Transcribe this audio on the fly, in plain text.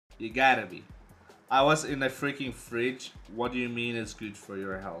You gotta be. I was in the freaking fridge. What do you mean it's good for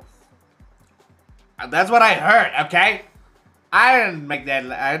your health? That's what I heard, okay? I didn't make that.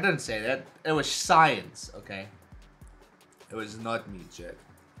 I didn't say that. It was science, okay? It was not me, Jet.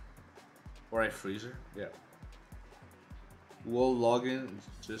 Or a freezer? Yeah. We'll log in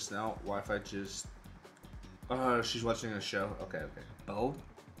just now. Wi-Fi just... she's watching a show. Okay, okay. Bold?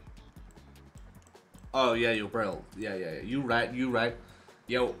 Oh, yeah, you bro. Yeah. You right.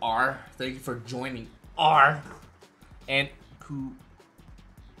 Yo, R. Thank you for joining. R. And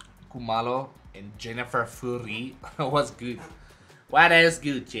Kumalo and Jennifer Fury. What's good? What is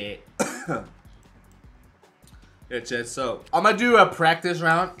good, chat? Yeah, chat. So, I'm gonna do a practice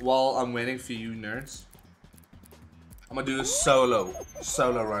round while I'm waiting for you nerds. I'm gonna do a solo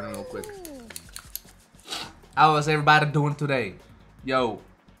run real quick. How is everybody doing today? Yo,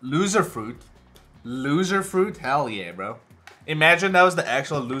 loser fruit. Loser fruit? Hell yeah, bro. Imagine that was the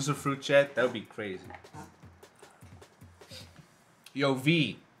actual loser fruit chat. That would be crazy. Yo,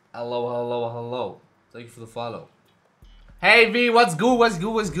 V. Hello. Thank you for the follow. Hey, V. What's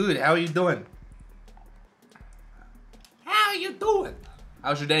good? How are you doing?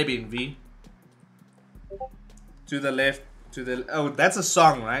 How's your day been, V? To the left. Oh, that's a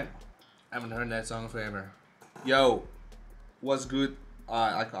song, right? I haven't heard that song forever. Yo, what's good?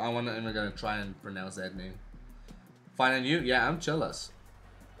 I'm gonna try and pronounce that name. Finding you? Yeah, I'm jealous.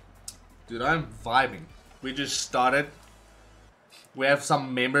 Dude, I'm vibing. We just started. We have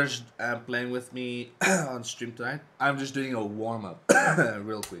some members playing with me on stream tonight. I'm just doing a warm-up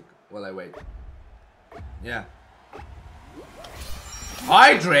real quick while I wait. Yeah.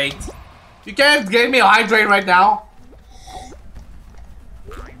 Hydrate? You can't give me a hydrate right now.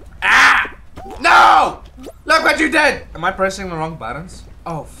 Ah! No! Look what you did! Am I pressing the wrong buttons?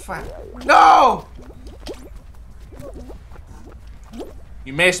 Oh, fuck. No!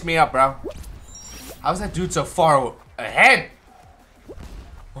 You messed me up, bro. How's that dude so far ahead?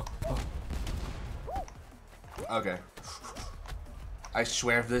 Okay. I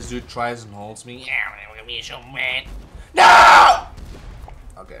swear if this dude tries and holds me, I'm gonna be so mad. No!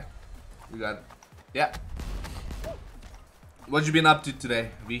 Okay. We got it. Yeah. What you been up to today,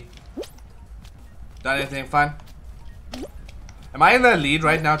 V? Done anything fun? Am I in the lead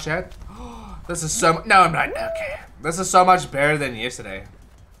right now, chat? This is so no, I'm not. Okay. This is so much better than yesterday.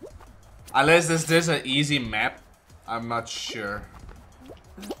 Unless this is an easy map. I'm not sure.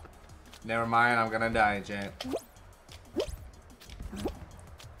 Never mind, I'm gonna die, chat.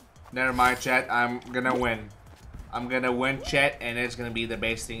 Never mind, chat. I'm gonna win. I'm gonna win, chat, and it's gonna be the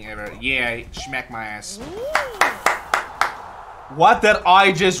best thing ever. Yeah, smack my ass. What did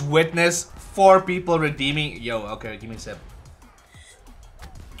I just witness? 4 people redeeming. Yo, okay, give me a sip.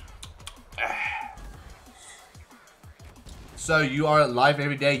 So you are live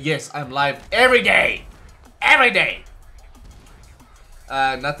every day? Yes, I'm live every day. Every day.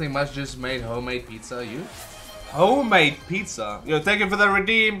 Nothing much. Just made homemade pizza. You? Homemade pizza. Yo, thank you for the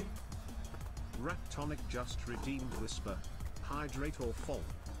redeem. Raptonic just redeemed whisper. Hydrate or fall.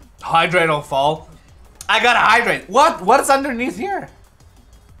 Hydrate or fall. I gotta hydrate. What? What is underneath here?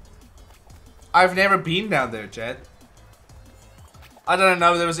 I've never been down there, Chad. I didn't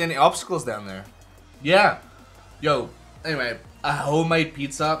know there was any obstacles down there. Yeah. Yo, anyway, a homemade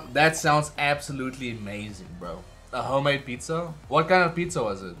pizza. That sounds absolutely amazing, bro. A homemade pizza? What kind of pizza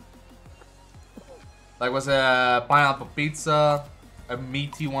was it? Like, was it a pineapple pizza? A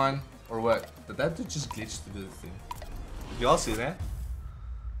meaty one? Or what? Did that dude just glitch to do the thing? Did y'all see that?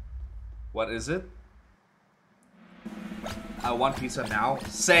 What is it? I want pizza now.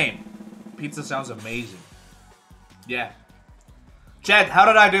 Same. Pizza sounds amazing. Yeah. Chad, how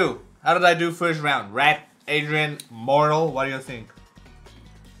did I do? How did I do first round? Rat, Adrian, Mortal, what do you think?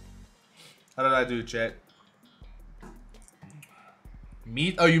 How did I do, Chad?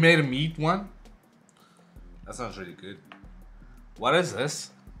 Meat? Oh, you made a meat one? That sounds really good. What is this?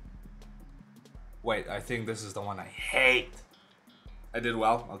 Wait, I think this is the one I hate. I did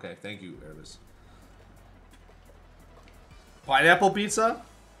well? Okay, thank you, Erbis. Pineapple pizza?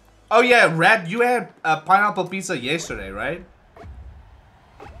 Oh yeah, Red, you had a pineapple pizza yesterday, right?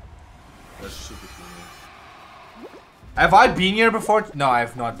 That's super cool. Have I been here before? No, I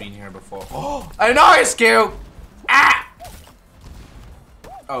have not been here before. Oh, I know I scared. Ah!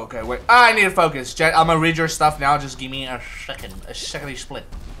 Okay, wait. I need to focus. Chat, I'm gonna read your stuff now. Just give me a second. A second split.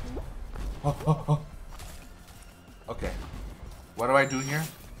 Okay. What do I do here?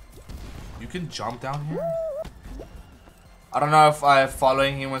 You can jump down here? I don't know if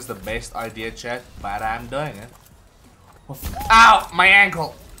following him was the best idea, chat, but I'm doing it. Ow! My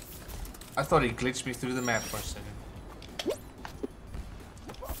ankle! I thought he glitched me through the map for a second.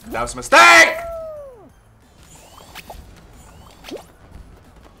 That was a mistake!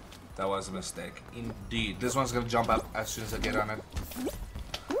 That was a mistake. Indeed. This one's gonna jump up as soon as I get on it.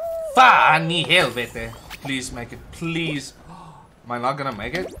 Funny helvete. Please make it. Please. Am I not gonna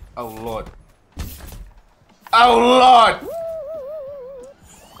make it? Oh lord. Oh lord!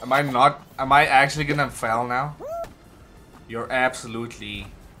 Am I not? Am I actually gonna fail now? You're absolutely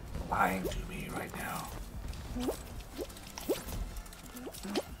lying to me right now.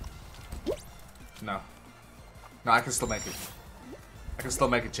 No. No, I can still make it. I can still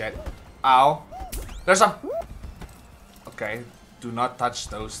make it, chat. Ow. There's some. Okay. Do not touch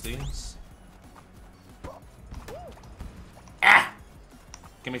those things. Ah!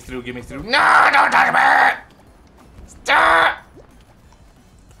 Get me through, get me through. No, don't touch me! Stop!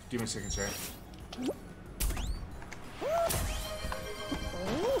 Give me a second, chat.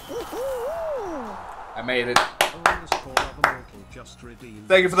 I made it.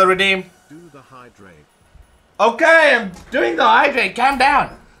 Thank you for the redeem. Do the hydrate. Okay, I'm doing the hydrate. Calm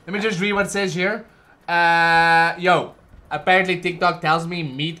down. Let me just read what it says here. Yo, apparently TikTok tells me,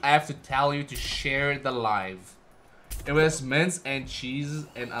 Meat, I have to tell you to share the live. It was mince and cheese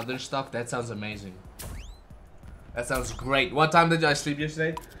and other stuff. That sounds amazing. That sounds great. What time did I sleep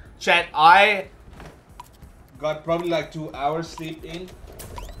yesterday? Chat, I got probably like 2 hours sleep in.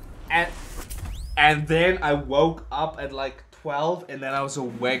 And then I woke up at like 12 and then I was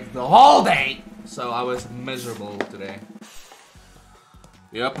awake the whole day. So I was miserable today.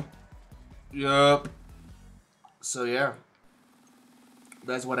 Yep. Yep. So yeah.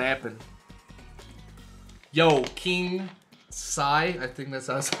 That's what happened. Yo, King Sai, I think that's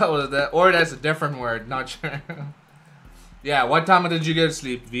how was that, or that's a different word, not sure. Yeah, what time did you go to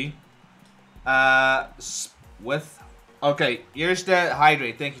sleep, V? Okay, here's the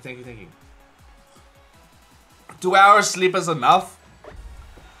hydrate. Thank you, thank you, thank you. 2 hours sleep is enough.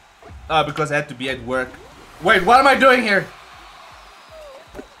 Because I had to be at work. Wait, what am I doing here?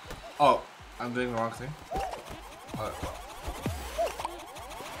 Oh, I'm doing the wrong thing.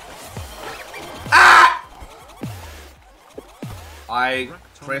 Ah! I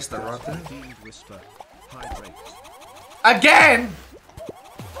pressed the wrong thing. Again!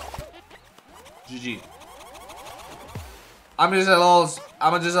 GG. I'm just a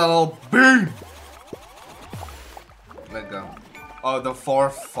little bean. Let go. Oh, the 4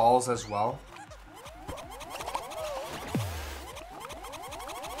 falls as well.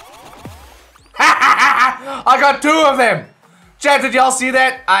 I got 2 of them! Chat, did y'all see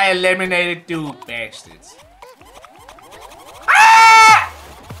that? I eliminated 2 bastards. Ah!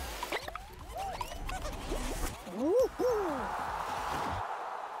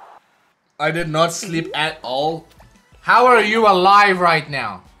 I did not sleep at all. How are you alive right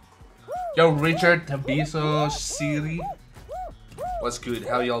now? Yo, Richard, Tabiso, Siri. What's good?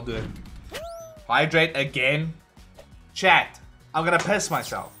 How y'all doing? Hydrate again? Chat, I'm gonna piss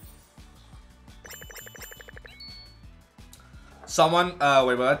myself. Someone,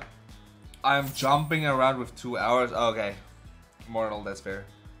 wait, what? I'm jumping around with 2 hours. Okay. Mortal, that's fair.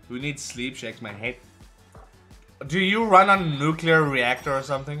 Do we need sleep? Shakes my head. Do you run on a nuclear reactor or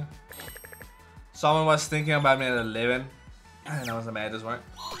something? Someone was thinking about me at 11. And I was mad as well.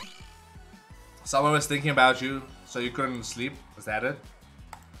 Someone was thinking about you, so you couldn't sleep. Was that it?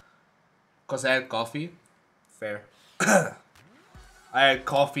 Cause I had coffee? Fair. I had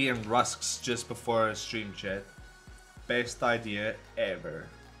coffee and rusks just before stream, chat. Best idea ever.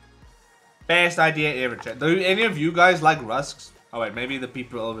 Best idea ever, chat. Do any of you guys like rusks? Oh wait, maybe the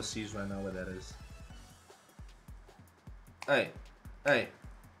people overseas right now what that is. Hey. Hey.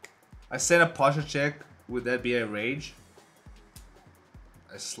 I sent a posture check. Would that be a rage?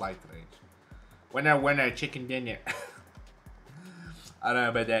 A slight rage. Winner, chicken dinner. I don't know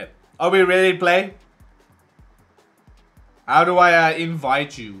about that. Are we ready to play? How do I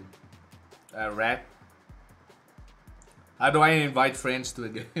invite you? Rat? How do I invite friends to a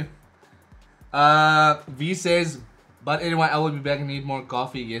game? V says, but anyway, I will be back and need more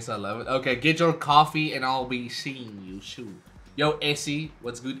coffee. Yes, I love it. Okay, get your coffee and I'll be seeing you soon. Yo, Essie.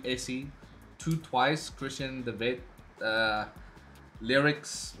 What's good, Essie? 2 twice. Christian the vet.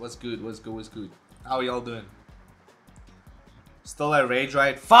 Lyrics. What's good? What's good? What's good? How are y'all doing? Still a rage,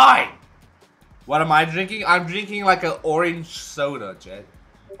 right? Fine! What am I drinking? I'm drinking like an orange soda, Jed.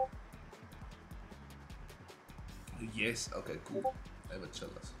 Yes? Okay, cool. I have a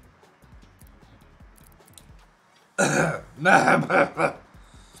chillas.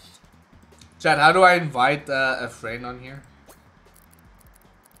 Chad, how do I invite a friend on here?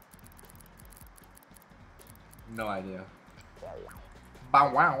 No idea.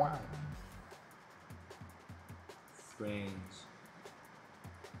 Bow wow wow. Friends.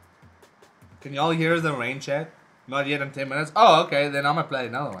 Can y'all hear the rain, chat? Not yet in 10 minutes. Oh, okay. Then I'm gonna play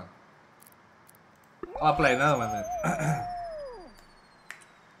another one. I'll play another one then.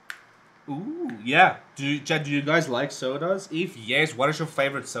 Ooh, yeah. Chat, do you guys like sodas? If yes, what is your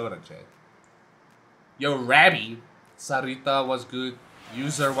favorite soda, chat? Yo, Rabby, Sarita was good.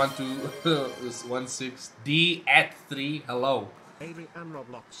 User 1216D at 3. Hello. Thank you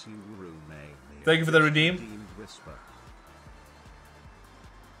for the redeem.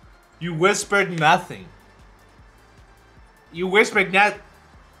 You whispered nothing. You whispered not.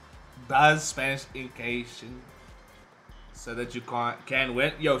 Does Spanish incation so that you can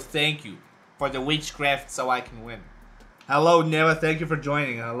win? Yo, thank you for the witchcraft so I can win. Hello, Neva. Thank you for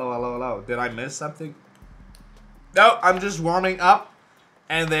joining. Hello, hello, hello. Did I miss something? No, I'm just warming up.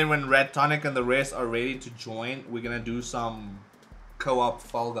 And then when Red Tonic and the rest are ready to join, we're gonna do some co-op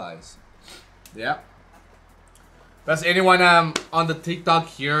Fall Guys. Yeah. Does anyone on the TikTok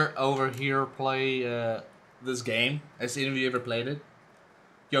over here play this game? Has any of you ever played it?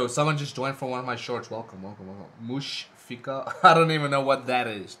 Yo, someone just joined for one of my shorts. Welcome, welcome, welcome. Mush Fika. I don't even know what that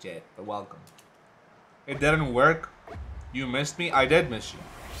is, chat, but welcome. It didn't work. You missed me? I did miss you.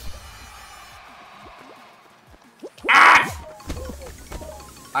 Ah!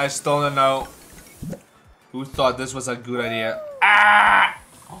 I still don't know who thought this was a good idea. Ah!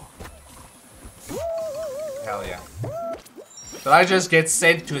 Hell yeah. Did I just get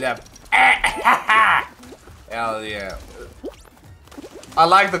sent to them? Hell yeah. I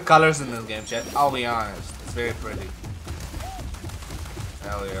like the colors in this game, chat. I'll be honest. It's very pretty.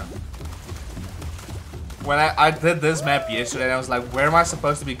 Hell yeah. When I did this map yesterday, and I was like, where am I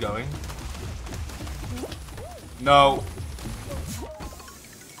supposed to be going? No.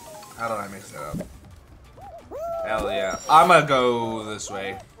 How did I mix that up? Hell yeah. I'm gonna go this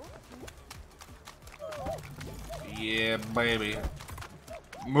way. Yeah, baby.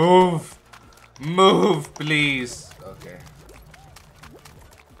 Move. Move, please. Okay.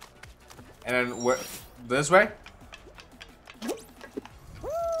 And then where? This way?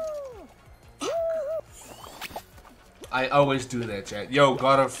 I always do that, chat. Yo,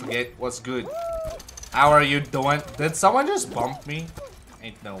 gotta forget what's good. How are you doing? Did someone just bump me?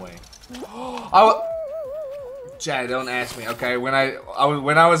 Ain't no way. Chat, don't ask me. Okay, when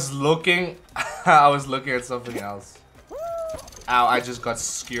I was looking, I was looking at something else. Ow! I just got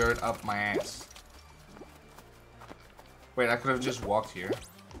skewered up my ass. Wait, I could have just walked here.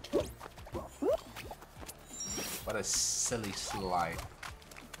 What a silly slide.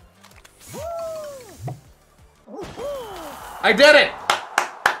 I did it!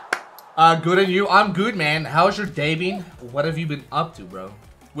 Good on you. I'm good, man. How's your day been? What have you been up to, bro?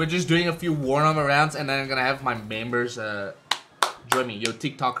 We're just doing a few warm-up rounds, and then I'm gonna have my members join me. Yo,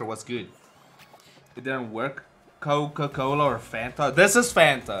 TikToker, what's good? It didn't work. Coca-Cola or Fanta? This is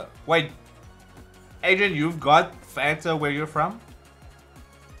Fanta. Wait, Adrian, you've got Fanta where you're from?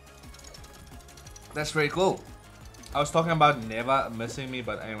 That's very cool. I was talking about Neva missing me,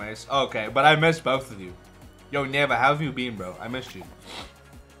 but anyways. Okay, but I missed both of you. Yo, Neva, how have you been, bro? I missed you.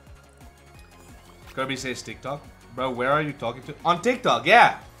 Kirby says TikTok. Bro, where are you talking to? On TikTok,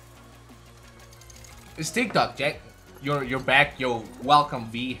 yeah. It's TikTok, Jack. You're back. Yo, welcome,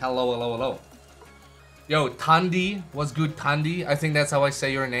 V. Hello, hello, hello. Yo, Tandi. What's good, Tandi? I think that's how I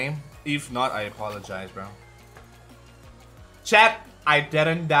say your name. If not, I apologize, bro. Chat, I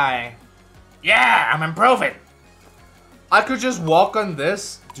didn't die. Yeah, I'm improving. I could just walk on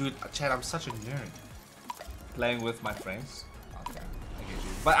this. Dude, chat, I'm such a nerd. Playing with my friends. Okay, I get you.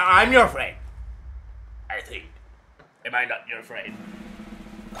 But I'm your friend. I think. Am I not your friend?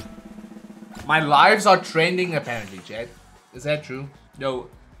 My lives are trending apparently, chat. Is that true? Yo,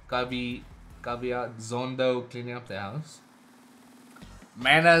 Kavia Zondo cleaning up the house.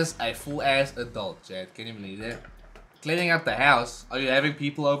 Mana's a full-ass adult, chat. Can you believe it? Cleaning up the house. Are you having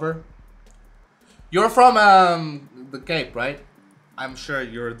people over? You're from the Cape, right? I'm sure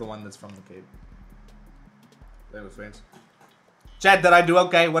you're the one that's from the Cape. Play with friends. Chat, did I do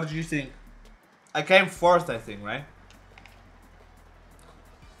okay? What did you think? I came fourth, I think, right?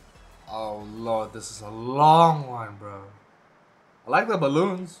 Oh lord, this is a long one, bro. I like the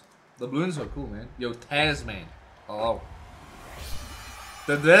balloons. The balloons are cool, man. Yo, Tasman. Oh.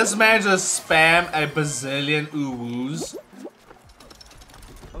 Did this man just spam a bazillion ooh-woos?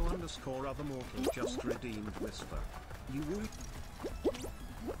 _other mortal just redeemed whisper. You woo.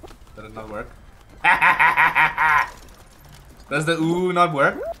 Did it not work? Does the ooh not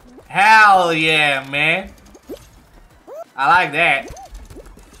work? Hell yeah, man. I like that.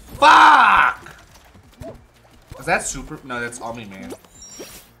 Fuck! Is that super? No, that's Omni, man.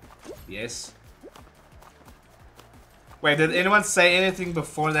 Yes. Wait, did anyone say anything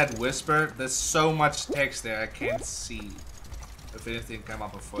before that whisper? There's so much text there, I can't see if anything came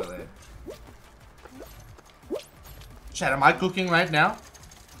up before that. Chat, am I cooking right now?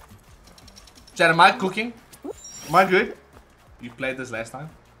 Chat, am I cooking? Am I good? You played this last time?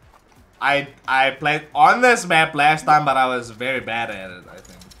 I played on this map last time, but I was very bad at it, I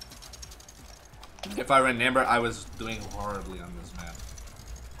think. If I remember, I was doing horribly on this map.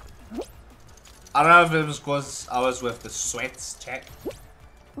 I don't know if it was because I was with the sweats, chat.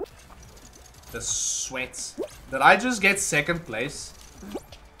 The sweats. Did I just get second place?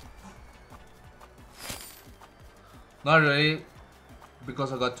 Not really.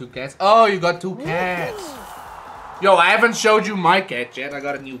 Because I got 2 cats. Oh, you got 2 cats. Yo, I haven't showed you my cat yet. I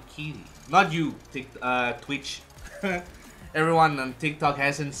got a new kitty. Not you, Twitch. Everyone on TikTok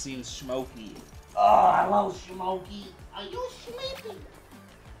hasn't seen Smokey. Oh, hello, Smokey. Are you sleeping?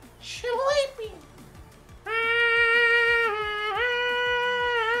 Sleeping.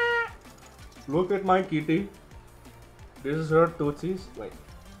 Look at my kitty. This is her tootsies. Wait.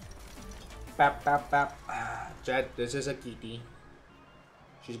 Pap, pap, pap. Chat, this is a kitty.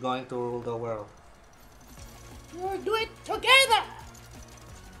 She's going to rule the world. We'll do it together.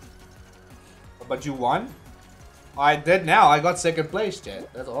 But you won? I did now. I got second place,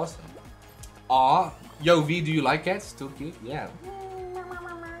 chat. That's awesome. Aw. Yo, V, do you like cats? Too cute? Yeah.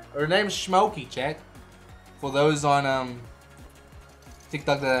 Her name's Smokey, chat. For those on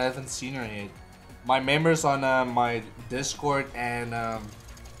TikTok that I haven't seen her yet. My members on my Discord and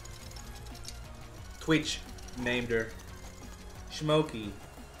Twitch named her Smokey.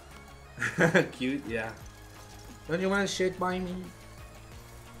 Cute, yeah. Don't you want to shit by me?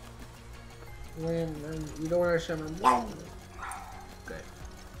 You don't want to shit by me? Okay.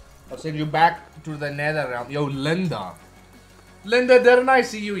 I'll send you back to the nether realm. Yo, Linda. Linda, didn't I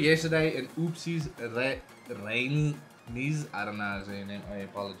see you yesterday in Oopsie's Rainies? I don't know how to say your name. I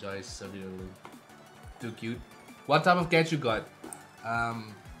apologize severely. Too cute. What type of cat you got?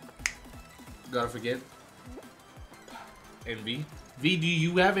 Gotta forget. And V? V, do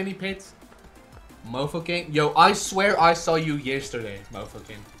you have any pets? Mofo King? Yo, I swear I saw you yesterday, Mofo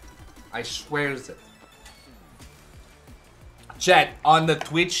King. I swear it. Chat, on the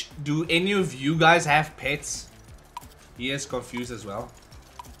Twitch, do any of you guys have pets? He is confused as well.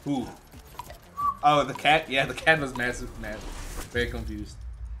 Who? Oh, the cat? Yeah, the cat was massive, man. Very confused.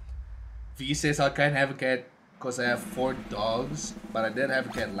 V says I can't have a cat because I have 4 dogs, but I did have a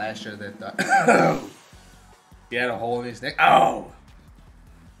cat last year that died. He had a hole in his neck. Oh!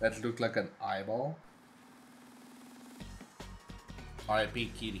 That looked like an eyeball.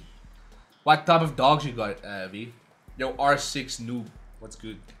 R.I.P. Kitty. What type of dogs you got, V? Yo, R6 noob. What's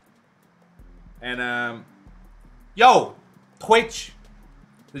good? And, yo! Twitch!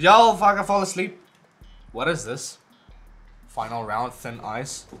 Did y'all fucking fall asleep? What is this? Final round, thin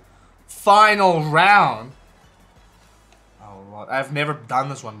ice. Final round? Oh, Lord. I've never done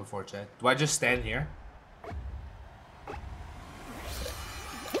this one before, chat. Do I just stand here?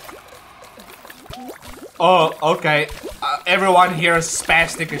 Oh, okay. Everyone here is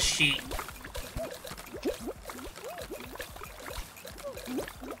spastic as shit.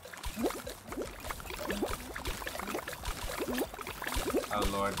 Oh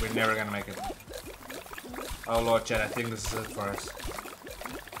Lord, we're never gonna make it. Oh Lord, chat, I think this is it for us.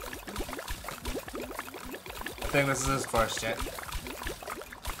 I think this is it for us, chat.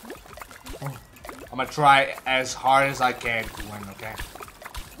 I'm gonna try as hard as I can to win, okay?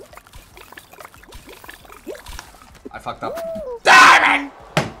 I fucked up. Damn it!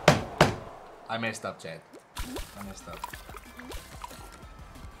 I messed up, chat. I messed up.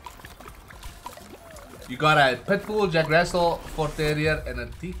 You got a Pitbull, Jack Russell, Fort Terrier, and a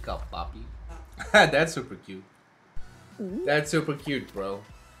teacup puppy. That's super cute. That's super cute, bro.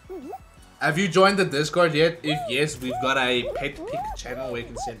 Have you joined the Discord yet? If yes, we've got a pet pic channel where you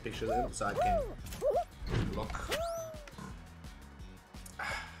can send pictures in so I can look.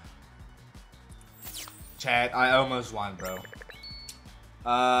 Chat, I almost won, bro.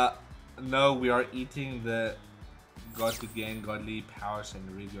 No, we are eating the God to gain godly powers and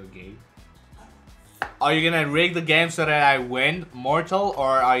rig your game. Are you gonna rig the game so that I win, mortal, or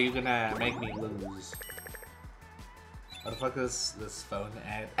are you gonna make me lose? What the fuck is this phone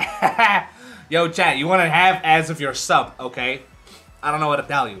ad? Yo, chat, you wanna have ads of your sub, okay? I don't know what to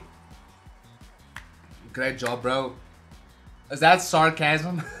tell you. Great job, bro. Is that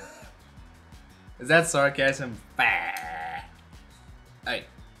sarcasm? Is that sarcasm? Hey,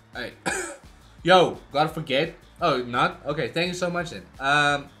 hey. Yo, gotta forget. Oh, not? Okay, thank you so much then.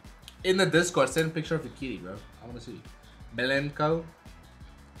 In the Discord, send a picture of the kitty, bro. I wanna see. Belenko.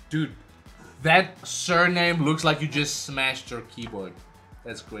 Dude, That surname looks like you just smashed your keyboard.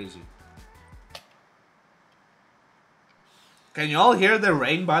 That's crazy. Can you all hear the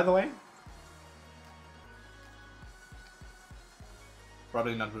rain, by the way?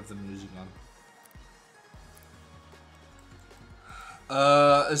 Probably not with the music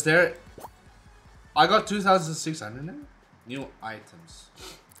on. Is there... I got 2,600 now? New items.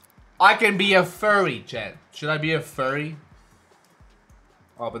 I can be a furry, chat. Should I be a furry?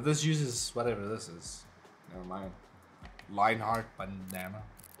 Oh, but this uses whatever this is. Never mind. Lionheart bandana.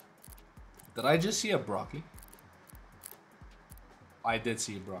 Did I just see a broccoli? I did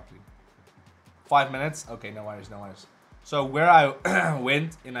see a broccoli. 5 minutes? Okay, no worries, no worries. So where I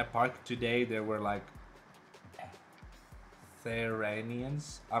went in a park today, there were like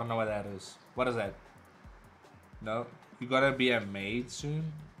Theranians. I don't know what that is. What is that? No? You gotta be a maid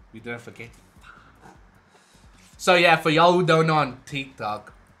soon? We didn't forget. So yeah, for y'all who don't know on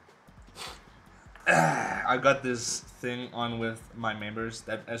TikTok, I got this thing on with my members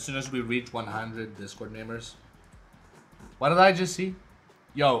that as soon as we reach 100 Discord members. What did I just see?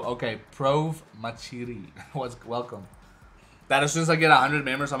 Yo, okay, Prov Machiri. Welcome. That as soon as I get 100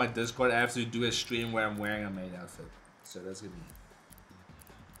 members on my Discord, I have to do a stream where I'm wearing a maid outfit. So that's gonna be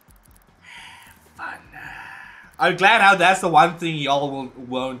fun. I'm glad how that's the one thing y'all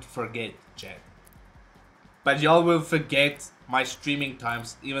won't forget, chat. But y'all will forget my streaming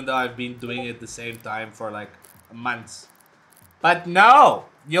times, even though I've been doing it the same time for like months. But no,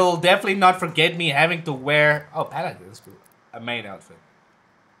 you'll definitely not forget me having to wear, oh, Paladin, that's cool, a maid outfit.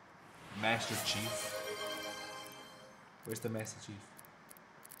 Master Chief. Where's the Master Chief?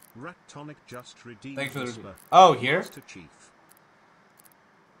 Rattonic just redeemed. Thank you for the oh, here? Master Chief.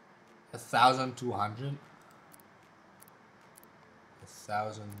 1,200.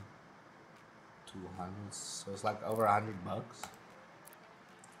 1,200. So it's like over $100.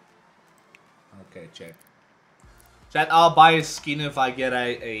 Okay, check. Chat, I'll buy a skin if I get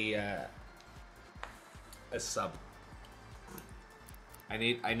a sub. I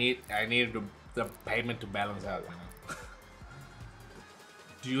need the payment to balance out, you know.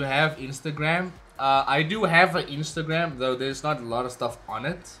 Do you have Instagram? I do have an Instagram, though there's not a lot of stuff on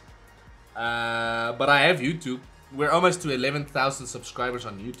it. But I have YouTube. We're almost to 11,000 subscribers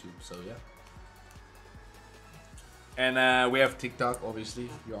on YouTube, so yeah. And we have TikTok, obviously.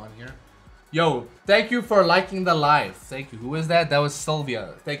 You're on here. Yo, thank you for liking the live. Thank you. Who is that? That was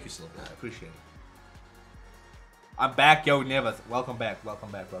Sylvia. Thank you, Sylvia. I appreciate it. I'm back, yo, Never. Welcome back.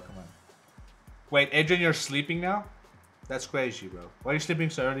 Welcome back. Welcome on. Wait, Adrian, you're sleeping now? That's crazy, bro. Why are you sleeping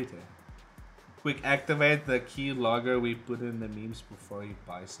so early today? Quick, activate the key logger we put in the memes before you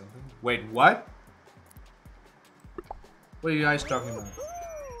buy something. Wait, what? What are you guys talking about?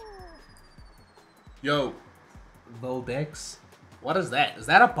 Yo, Voldex. What is that? Is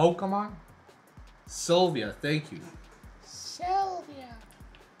that a Pokemon? Sylvia, thank you. Sylvia.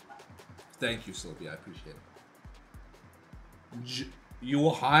 Thank you, Sylvia. I appreciate it.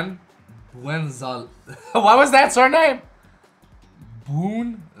 Johan Buenzel. What was that surname?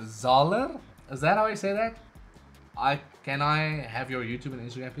 Boonzaller? Is that how I say that? Can I have your YouTube and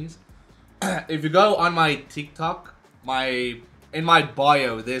Instagram, please? If you go on my TikTok, in my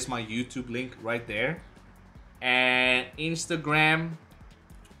bio, there's my YouTube link right there. And Instagram,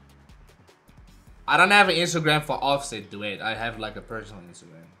 I don't have an Instagram for Offset Duet. I have like a personal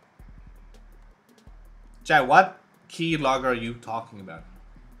Instagram. Chat, what key logger are you talking about?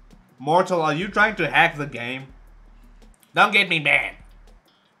 Mortal, are you trying to hack the game? Don't get me banned.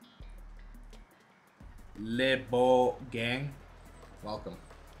 Lebo Gang. Welcome.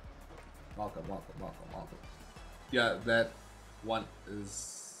 Welcome, welcome, welcome, welcome. Yeah, that one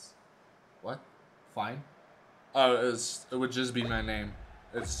is... What? Fine? Oh, it would just be my name.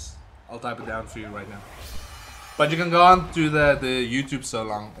 I'll type it down for you right now. But you can go on to the YouTube so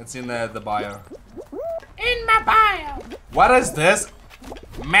long. It's in the bio. In my bio! What is this?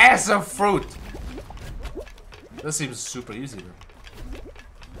 Massive fruit! This seems super easy, bro.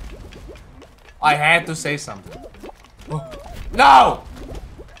 I had to say something. Oh. No!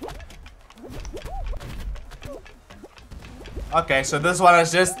 Okay, so this one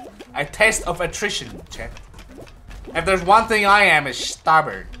is just a test of attrition, chat. If there's one thing I am, is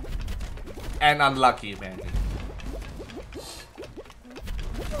stubborn. And unlucky, man.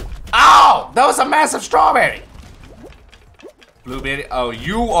 Ow! That was a massive strawberry! Blueberry. Oh,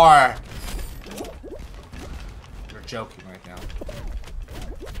 you are... You're joking right now.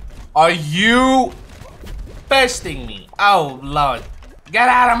 Are you... besting me? Oh, Lord. Get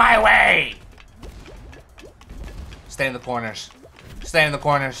out of my way! Stay in the corners. Stay in the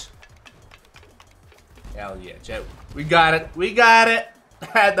corners. Hell yeah, Joe. We got it. We got it.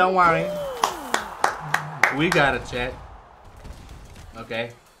 Don't worry. We got it, chat.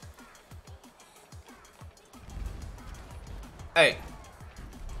 Okay. Hey.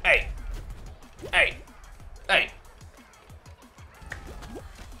 Hey. Hey. Hey.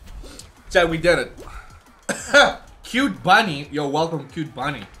 Chat, we did it. Cute bunny. Yo, welcome, cute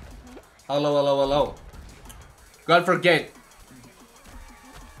bunny. Hello, hello, hello. God forget.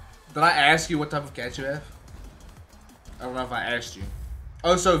 Did I ask you what type of cat you have? I don't know if I asked you.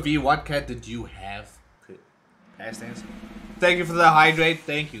 Also, V, what cat did you have? Past tense. Thank you for the hydrate.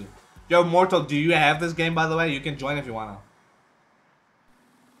 Thank you. Yo, Mortal, do you have this game, by the way? You can join if you wanna.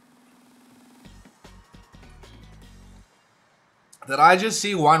 Did I just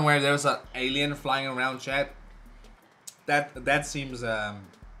see one where there's an alien flying around, chat? That seems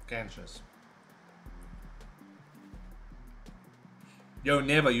cancerous. Yo,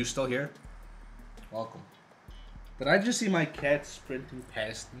 Neva, you still here? Welcome. Did I just see my cat sprinting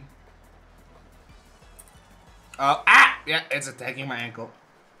past me? Oh, yeah, it's attacking my ankle.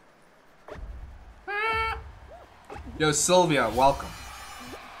 Yo, Sylvia, welcome.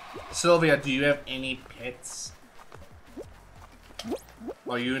 Sylvia, do you have any pets?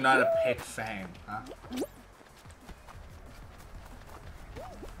 Or are you not a pet fan, huh?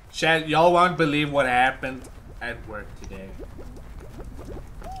 Chat, y'all won't believe what happened at work today.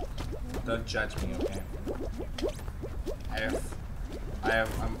 Don't judge me, okay?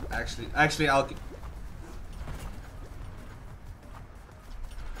 I'm actually, I'm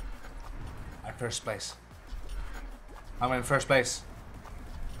first place. I'm in first place.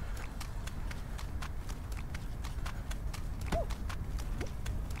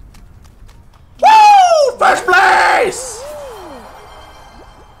 Woo! First place!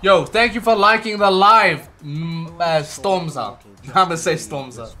 Yo, thank you for liking the live, Stormza. I'm gonna say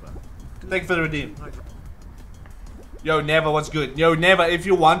Stormza. Thank you for the redeem. Yo, Never, what's good? Yo, Never, if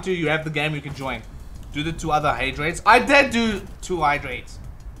you want to, you have the game, you can join. Do the 2 other hydrates. I did do 2 hydrates.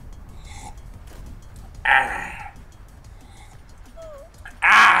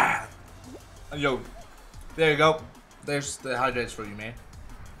 Yo, there you go. There's the hydrates for you, man.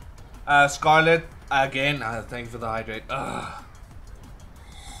 Scarlet, again, thank you for the hydrate.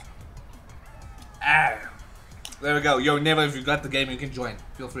 There we go. Yo, Never, if you got the game, you can join.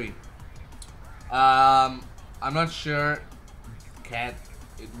 Feel free. I'm not sure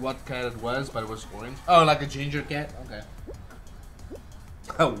what cat it was, but it was orange. Oh, like a ginger cat? Okay.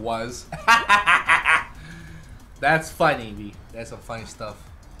 It was. That's funny, V. That's some funny stuff.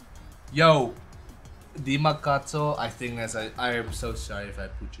 Yo, Dimakatso, I think that's I am so sorry if I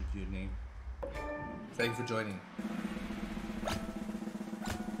butchered your name. Thank you for joining.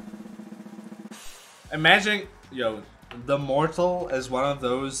 Imagine, yo, the Mortal is one of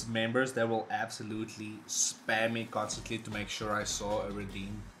those members that will absolutely spam me constantly to make sure I saw a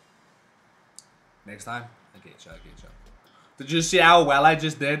redeem. Next time? Okay, chill. Did you see how well I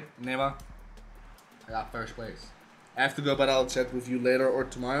just did, Nema? I got first place. I have to go, but I'll chat with you later or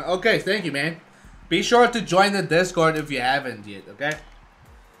tomorrow. Okay, thank you, man. Be sure to join the Discord if you haven't yet, okay?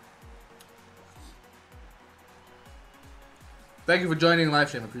 Thank you for joining live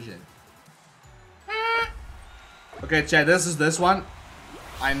stream, appreciate it. Okay, chat, this is this one.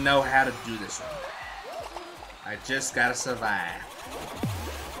 I know how to do this one. I just gotta survive.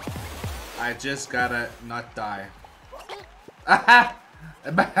 I just gotta not die.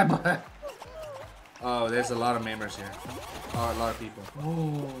 Oh, there's a lot of members here. Oh, a lot of people.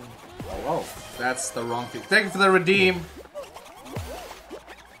 Oh, that's the wrong thing. Thank you for the redeem.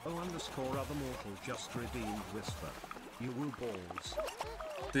 _other mortal just redeemed Whisper. You woo balls.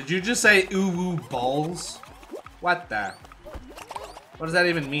 Did you just say ooh woo balls? What the? What does that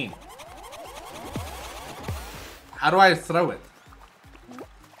even mean? How do I throw it?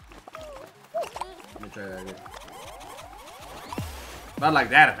 Let me try that again. Not like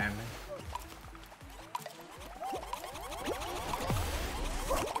that, apparently.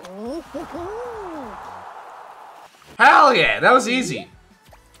 Hell yeah, that was easy.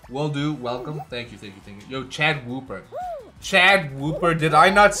 Will do, welcome. Thank you. Yo, Chad Whooper. Chad Whooper, did I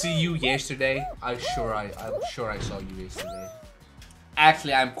not see you yesterday? I'm sure I saw you yesterday.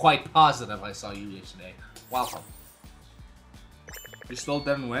 Actually, I'm quite positive I saw you yesterday. Welcome. You still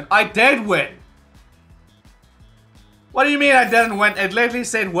didn't win? I did win! What do you mean I didn't win? It literally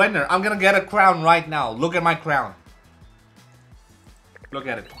said winner. I'm gonna get a crown right now. Look at my crown. Look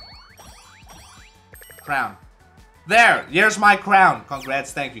at it. Crown. There! Here's my crown.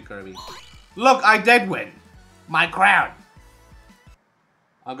 Congrats, thank you, Kirby. Look, I did win. My crown.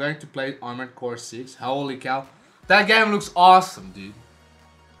 I'm going to play Armored Core 6. Holy cow. That game looks awesome, dude.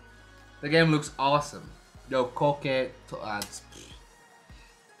 The game looks awesome. Yo, Coquette.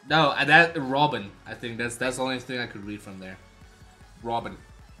 No, that Robin. I think that's the only thing I could read from there. Robin.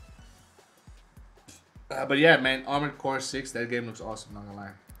 But yeah, man, Armored Core 6, that game looks awesome, not gonna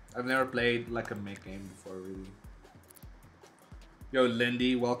lie. I've never played like a mech game before, really. Yo,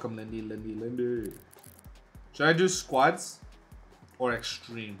 Lindy, welcome, Lindy. Should I do squads or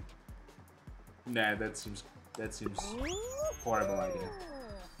extreme? Nah, that seems horrible idea.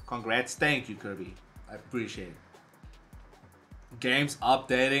 Congrats, thank you, Kirby. I appreciate it. Games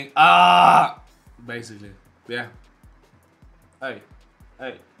updating. Basically, yeah. Hey.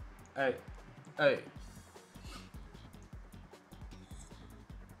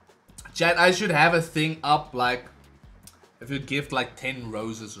 Chat, I should have a thing up like if you gift like 10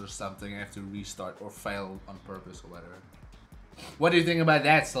 roses or something, I have to restart or fail on purpose or whatever. What do you think about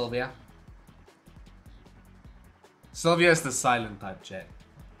that, Sylvia? Sylvia is the silent type, chat.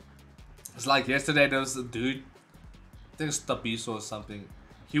 It's like yesterday there was a dude, I think it's Tapiso or something.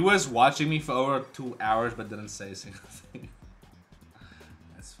 He was watching me for over 2 hours but didn't say a single thing.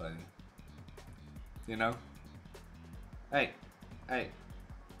 That's funny. You know? Hey.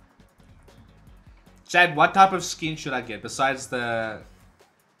 Chad, what type of skin should I get besides the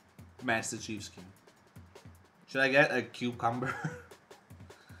Master Chief skin? Should I get a cucumber?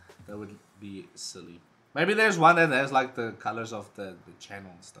 That would be silly. Maybe there's one that has like the colors of the channel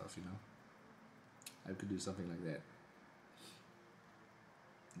and stuff, you know? I could do something like that.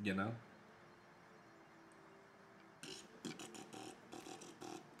 You know?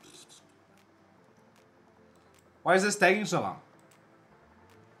 Why is this taking so long?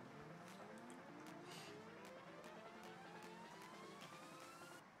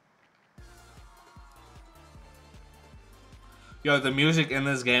 Yo, the music in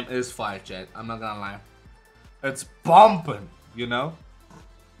this game is fire, chat. I'm not gonna lie. It's bumping, you know?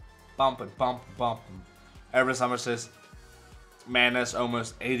 Bumping. Every summer says, man, that's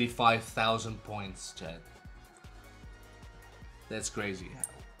almost 85,000 points, chat. That's crazy.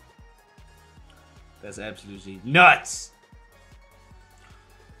 That's absolutely nuts.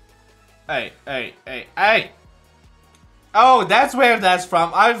 Hey. Oh, that's where that's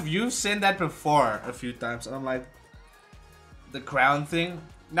from. You've seen that before a few times, and I'm like, the crown thing?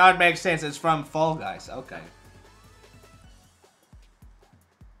 Now it makes sense. It's from Fall Guys. Okay.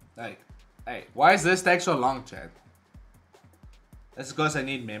 Hey. Why is this take so long, chat? That's because I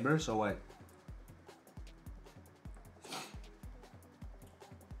need members or what?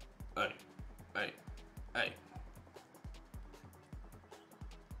 Hey.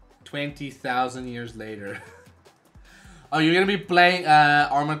 20,000 years later. Oh, you're gonna be playing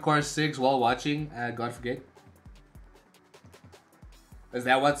Armored Core 6 while watching God Forget? Is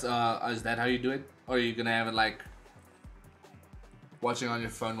that how you do it? Or are you gonna have it like watching on your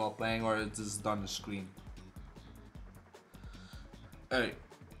phone while playing, or it's just on the screen? Hey.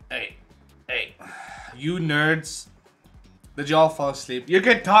 You nerds. Did y'all fall asleep? You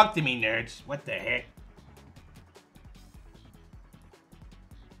can talk to me, nerds. What the heck?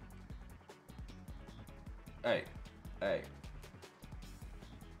 Hey.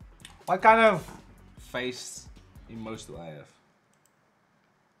 What kind of face emoji do I have?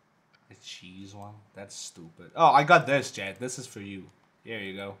 A cheese one? That's stupid. Oh, I got this, Jed. This is for you. Here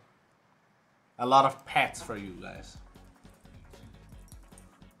you go. A lot of pets for you guys.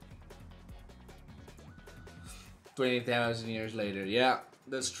 20,000 years later. Yeah,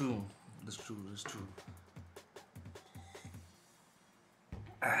 that's true. That's true.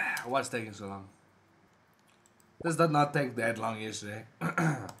 What's taking so long? This did not take that long yesterday.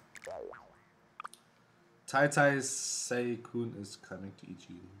 Tai Sei-kun is coming to eat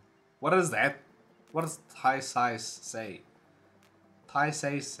you. What is that? What does Tai Sai say? Tai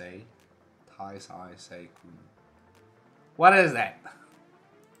Sei-kun. What is that?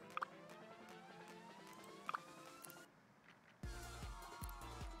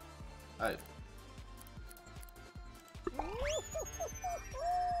 Hey.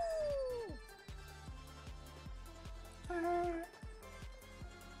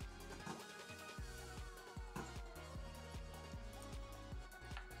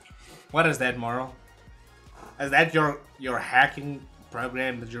 What is that, Moral? Is that your hacking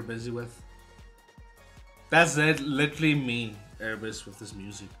program that you're busy with? That's it, literally me, Erebus, with this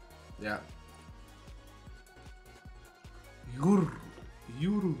music. Yeah.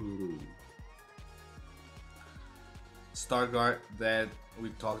 Stargard that we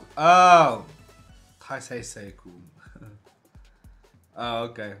talked. Oh, Taisei Seikun. Oh,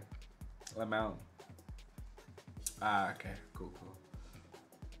 okay. I'm out. Okay, cool.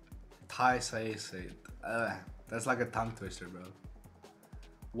 Taisei Seikun. That's like a tongue twister, bro.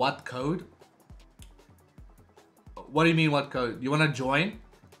 What code? What do you mean, what code? You wanna join?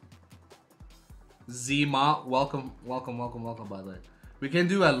 Zima, welcome, by the way. We can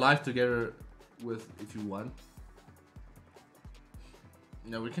do a live together with if you want.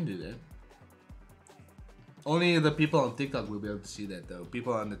 No, we can do that. Only the people on TikTok will be able to see that though.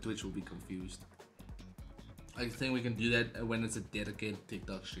 People on the Twitch will be confused. I think we can do that when it's a dedicated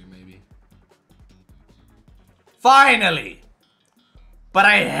TikTok stream maybe. Finally! But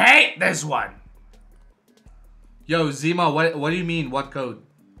I hate this one! Yo, Zima, what do you mean? What code?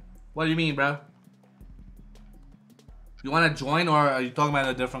 What do you mean, bro? You wanna join or are you talking about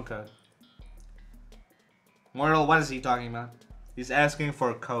a different code? Mortal, what is he talking about? He's asking for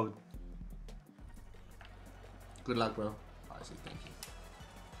a code. Good luck, bro. Oh, I say thank you.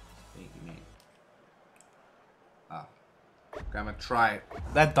 Thank you, man. Ah. Okay, I'm gonna try it.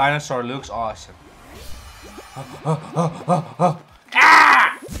 That dinosaur looks awesome.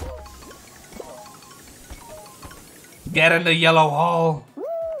 Ah! Get in the yellow hole.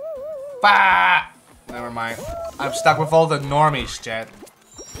 Bah! Never mind. I'm stuck with all the normies, chat.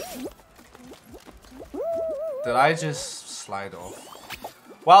 Did I just slide off?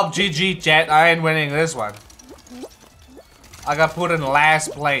 Well, GG, chat. I ain't winning this one. I got put in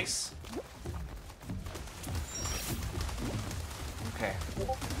last place. Okay.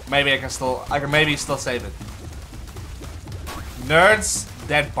 Maybe I can maybe still save it. Nerds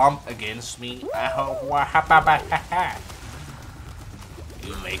that bump against me.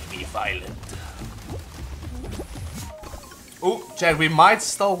 You make me violent. Ooh, chat, we might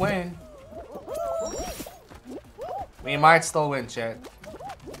still win. We might still win, chat.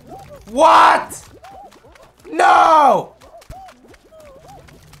 What? No!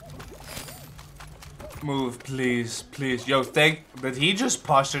 Move, please, please. Yo, did he just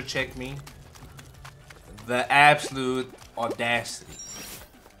posture check me? The absolute audacity.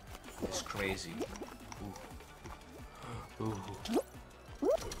 It's crazy. Ooh. Ooh.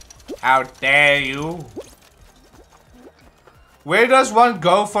 How dare you? Where does one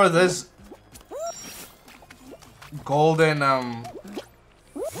go for this golden,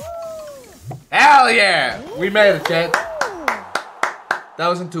 Hell yeah! We made it, chat. That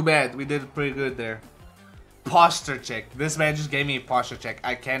wasn't too bad. We did it pretty good there. Posture check. This man just gave me a posture check.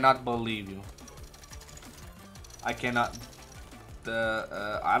 I cannot believe you. I cannot.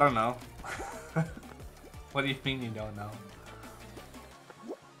 I don't know. What do you mean you don't know?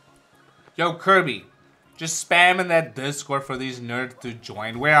 Yo, Kirby. Just spamming that Discord for these nerds to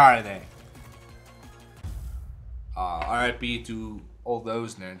join. Where are they? RIP to all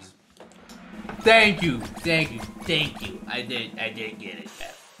those nerds. Thank you. I did get it.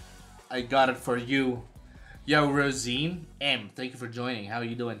 I got it for you. Yo, Rosine M, thank you for joining. How are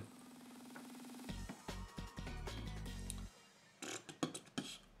you doing?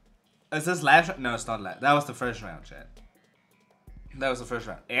 Is this last round? No, it's not last. That was the first round, chat. That was the first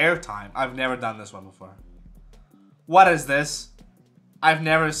round. Airtime. I've never done this one before. What is this? I've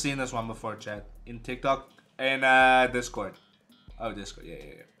never seen this one before, chat. In TikTok and Discord. Oh, Discord.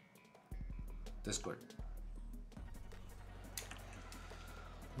 Yeah. Discord.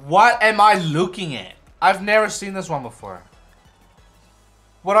 What am I looking at? I've never seen this one before.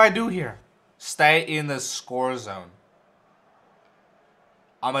 What do I do here? Stay in the score zone.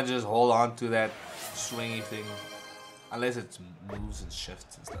 I'ma just hold on to that swingy thing. Unless it's moves and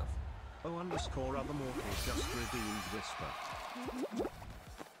shifts and stuff. _other mortal just redeemed whisper.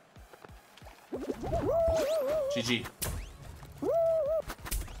 GG.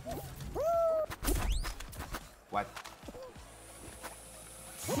 What?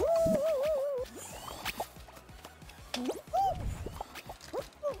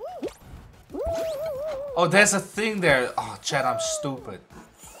 Oh, there's a thing there. Oh, chat, I'm stupid.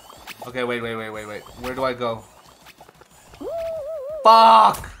 Okay, wait. Where do I go?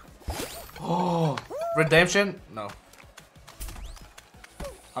 Fuck! Oh, redemption? No.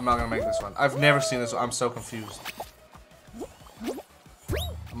 I'm not gonna make this one. I've never seen this one. I'm so confused. I'm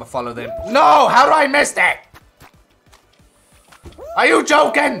gonna follow them. No! How do I miss that? Are you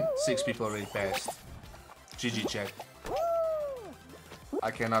joking? 6 people already passed. GG, chat.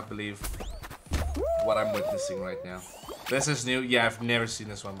 I cannot believe what I'm witnessing right now. This is new. Yeah, I've never seen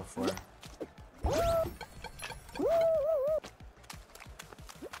this one before.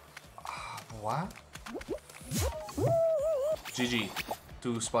 What? GG.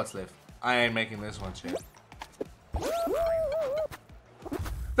 2 spots left. I ain't making this one, chat.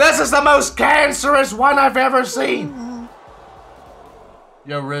 This is the most cancerous one I've ever seen!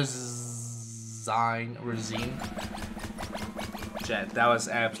 Yo, Rosine. Chat, that was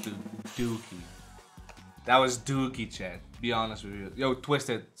absolute dookie. That was dookie, chat. Be honest with you. Yo,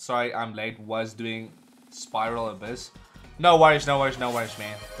 Twisted, sorry I'm late. Was doing Spiral Abyss. No worries, no worries, no worries,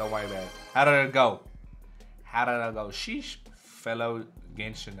 man. Don't worry about it. How did it go? How did it go? Sheesh, fellow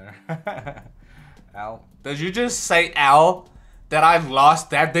Genshiner. Al, did you just say, Al, that I've lost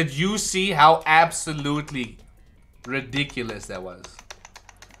that? Did you see how absolutely ridiculous that was?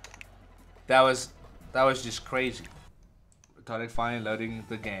 That was just crazy. Retarded finally loading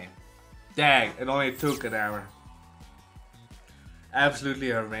the game. Dang, it only took an hour.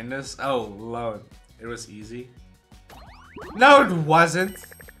 Absolutely horrendous. Oh lord, it was easy. No, it wasn't.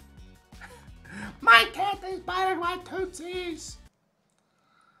 My cat is biting my tootsies.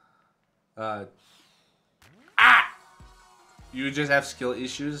 You just have skill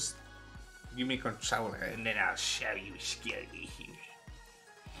issues. Give me controller and then I'll show you skill issues.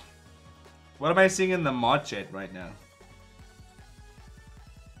 What am I seeing in the mod chat right now?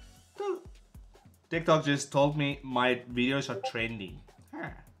 TikTok just told me my videos are trendy. Huh.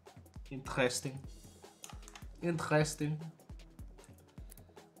 Interesting. Interesting.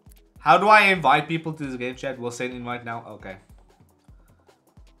 How do I invite people to this game chat? We'll send invite now. Okay.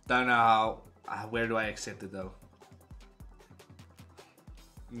 Don't know how. Where do I accept it though?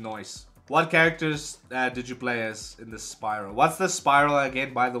 Noise. What characters did you play as in the spiral? What's the spiral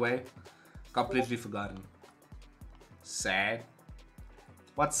again, by the way? Completely forgotten. Sad.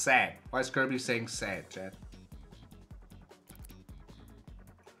 What's sad? Why is Kirby saying sad, chat?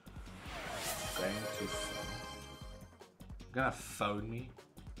 Going to phone. Gonna phone me?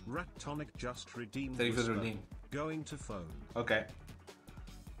 Rattonic just redeemed. Thank you for the redeem. Going to phone. Okay.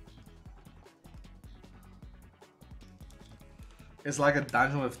 It's like a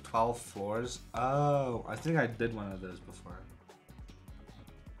dungeon with 12 floors. Oh, I think I did one of those before.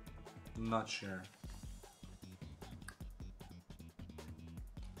 I'm not sure.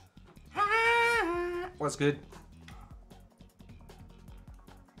 What's good?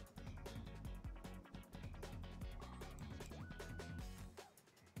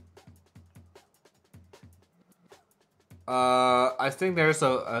 I think there's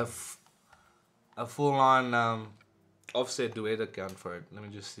a full-on offset duet account for it. Let me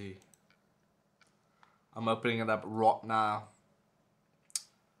just see. I'm opening it up right now.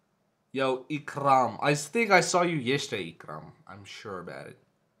 Yo, Ikram. I think I saw you yesterday, Ikram. I'm sure about it.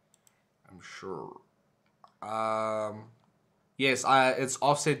 I'm sure. Yes, it's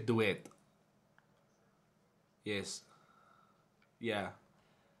offset duet. Yes. Yeah.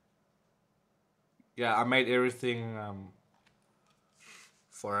 Yeah, I made everything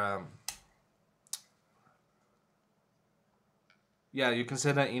for yeah, you can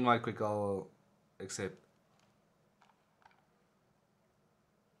send an invite quick, I'll accept.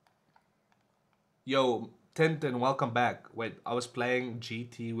 Yo, Tintin, welcome back. Wait, I was playing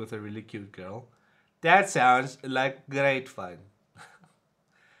GT with a really cute girl. That sounds like great fun.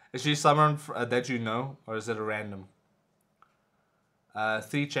 Is she someone that you know, or is it a random?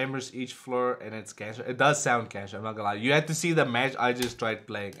 3 chambers each floor, and it's cancer. It does sound cancer, I'm not gonna lie. You had to see the match I just tried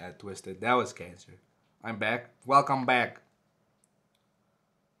playing at Twisted. That was cancer. I'm back. Welcome back.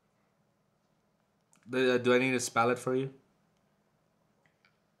 Do I need to spell it for you?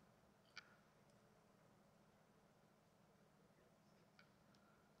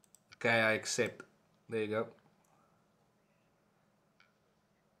 Okay, I accept. There you go.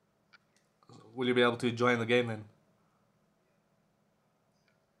 Will you be able to join the game then?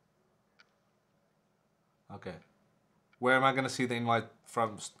 Okay. Where am I gonna see the invite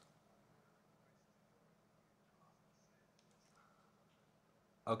from?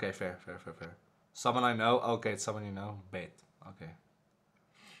 Okay, fair. Someone I know? Okay, it's someone you know. Bet. Okay.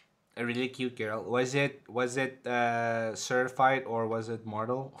 A really cute girl. Was it certified or was it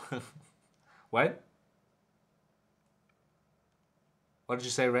mortal? What? What did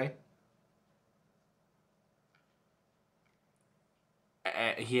you say, Ray?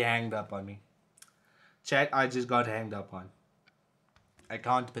 He hanged up on me. Chat, I just got hanged up on. I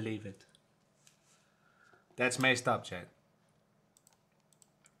can't believe it. That's messed up, chat.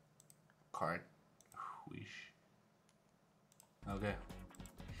 Card. Whoosh. Okay.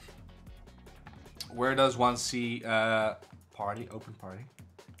 Where does one see party? Open party?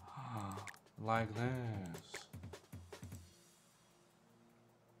 Like this.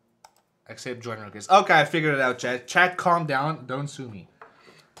 Accept join request. Okay, I figured it out, chat. Chat, calm down. Don't sue me.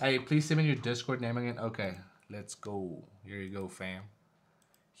 Hey, please send me your Discord name again. Okay, let's go. Here you go, fam.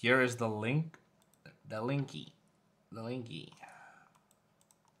 Here is the link. The linky.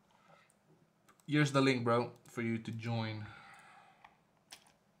 Here's the link, bro, for you to join.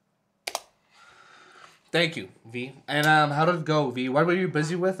 Thank you, V. And how did it go, V? What were you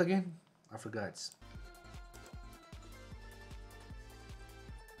busy with again? I forgot.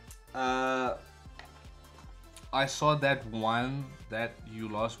 I saw that one that you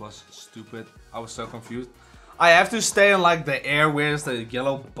lost was stupid. I was so confused. I have to stay in like the air where's the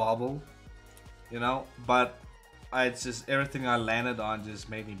yellow bubble, you know, but I just everything I landed on just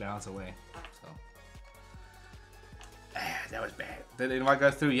made me bounce away. So that was bad. Did the invite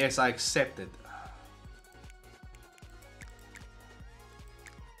go through? Yes, I accepted.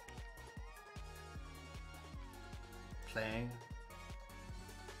 Playing.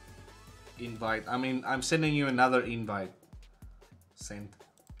 Invite. I mean, I'm sending you another invite. Sent.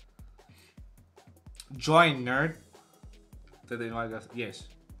 Join, nerd. Did the invite go? Yes.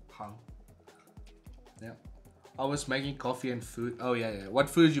 Hung. Yeah. I was making coffee and food. Oh yeah, yeah. What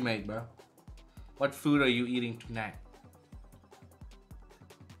food you made, bro? What food are you eating tonight?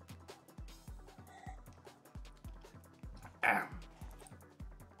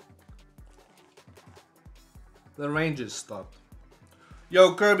 The Rangers stopped.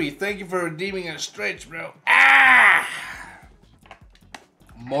 Yo, Kirby, thank you for redeeming a stretch, bro. Ah!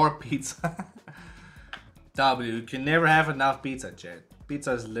 More pizza. W, you can never have enough pizza, Chad.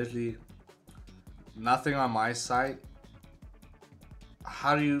 Pizza is literally nothing on my side.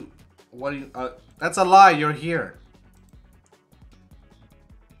 How do you... What do you... that's a lie, you're here.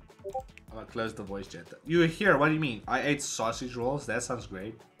 I'm gonna close the voice chat. You're here, what do you mean? I ate sausage rolls? That sounds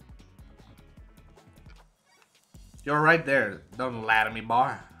great. You're right there. Don't lie to me,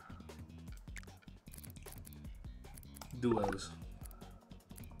 bar. Duos.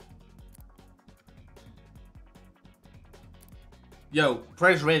 Yo,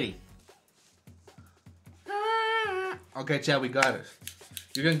 press ready. Okay, chat, we got it.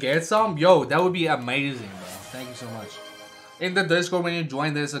 You can get some? Yo, that would be amazing, bro. Thank you so much. In the Discord, when you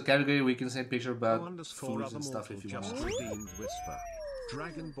join, there's a category where you can send pictures about foods and stuff if you want. Whisper.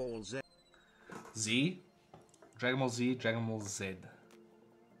 Dragon Ball Z. Z? Dragon Ball Z, Dragon Ball Z.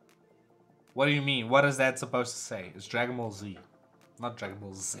 What do you mean? What is that supposed to say? It's Dragon Ball Z, not Dragon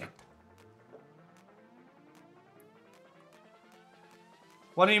Ball Z.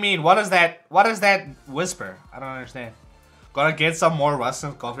 What do you mean? What is that? What is that whisper? I don't understand. Gotta get some more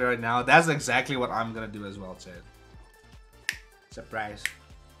Rustin coffee right now. That's exactly what I'm gonna do as well, Chad. Surprise.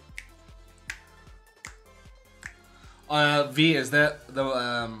 V, is that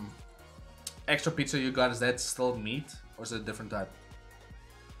the extra pizza you got? Is that still meat or is it a different type?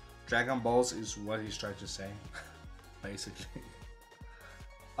 Dragon Balls is what he's trying to say, basically.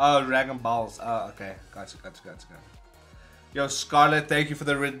 Oh, Dragon Balls. Oh, okay. Gotcha. Yo, Scarlett, thank you for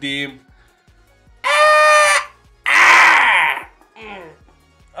the redeem.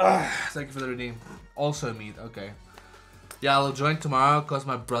 Thank you for the redeem. Also meat, okay. Yeah, I'll join tomorrow because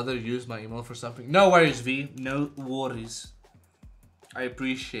my brother used my email for something. No worries, V. No worries. I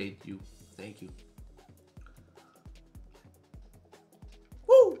appreciate you. Thank you.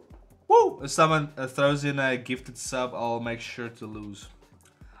 Woo! Woo! If someone throws in a gifted sub, I'll make sure to lose.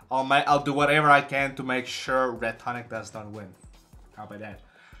 I'll do whatever I can to make sure Red Tonic does not win. How about that?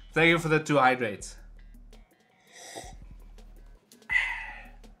 Thank you for the 2 hydrates.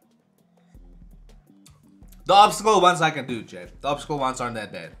 The obstacle ones I can do, Jet. The obstacle ones aren't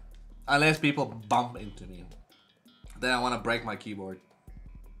that bad. Unless people bump into me. Then I want to break my keyboard.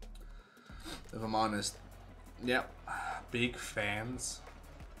 If I'm honest. Yep. Big fans.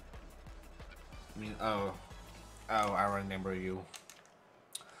 I mean, oh, I remember you.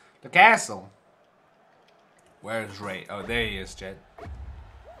 The castle. Where's Ray? Oh, there he is, Jet.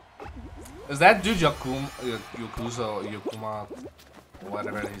 Is that dude Yakuma,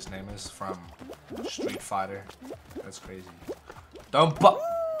 whatever his name is, from Street Fighter? That's crazy. Don't bu-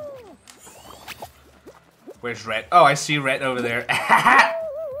 Where's Red? Oh, I see Red over there.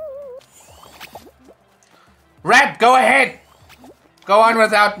 Red, go ahead! Go on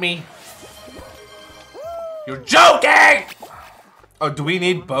without me. You're joking! Oh, do we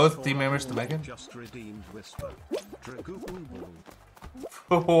need both team members to make it? Just redeemed Whisper.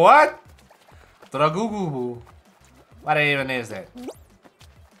 What? Dragugubu. What even is that?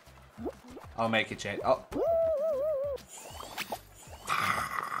 I'll make it, chat. Oh.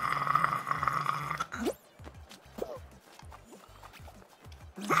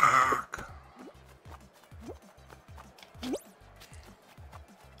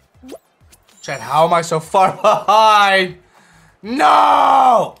 Chat, how am I so far behind?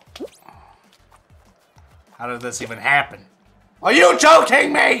 No! How did this even happen? Are you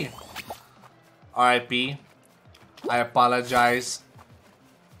joking me? RIP. I apologize.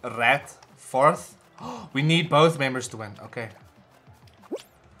 Rat. 4th. We need both members to win. Okay.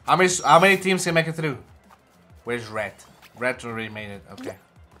 How many teams can make it through? Where's Rat? Rat already made it. Okay.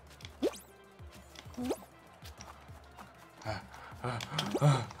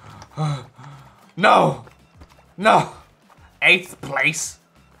 No! No! 8th place?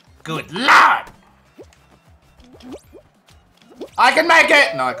 Good lord! I can make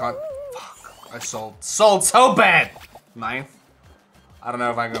it! No, I can't. Fuck. I sold. Sold so bad! 9th? I don't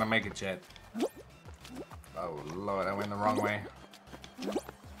know if I'm gonna make it yet. Oh lord, I went the wrong way.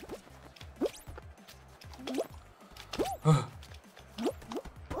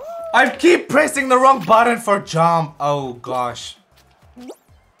 I keep pressing the wrong button for jump. Oh gosh.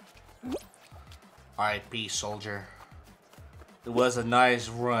 RIP soldier. It was a nice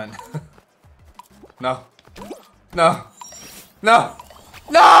run. No. No. No.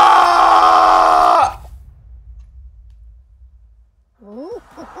 No!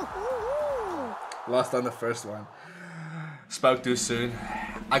 Lost on the first one. Spoke too soon.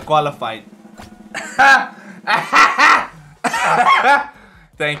 I qualified.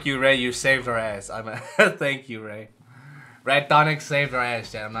 Thank you, Ray. You saved our ass. Thank you, Ray. Red Tonic saved our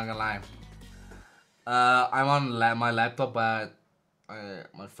ass, chat. I'm not gonna lie. I'm on my laptop, but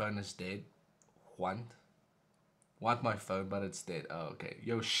my phone is dead. Want my phone, but it's dead. Oh, okay.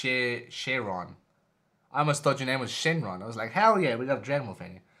 Yo, Sharon. I almost thought your name was Shenron. I was like, hell yeah, we got a Dragon Ball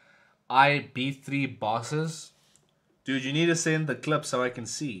fan. I beat 3 bosses. Dude, you need to send the clips so I can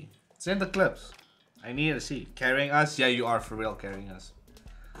see. Send the clips. I need to see. Carrying us? Yeah, you are for real carrying us.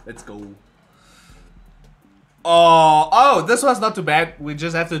 Let's go. Oh, this one's not too bad. We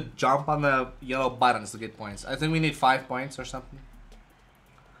just have to jump on the yellow buttons to get points. I think we need 5 points or something.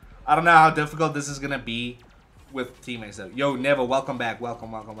 I don't know how difficult this is gonna be with teammates though. Yo, Never, welcome back.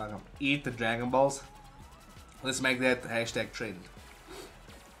 Welcome, welcome, welcome. Eat the Dragon Balls. Let's make that hashtag trend.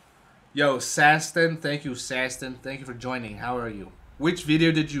 Yo, Saston, thank you, Saston. Thank you for joining. How are you? Which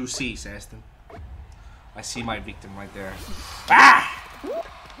video did you see, Saston? I see my victim right there. Ah!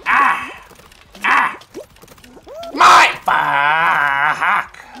 Ah! Ah! My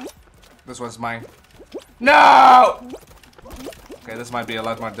fuck! This one's mine. No! Okay, this might be a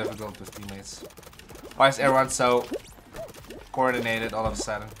lot more difficult with teammates. Why is everyone so coordinated all of a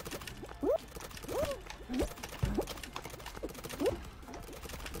sudden?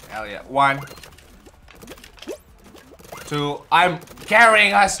 Hell yeah. 1, 2. I'm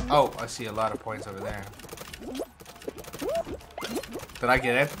carrying us. Oh, I see a lot of points over there. Did I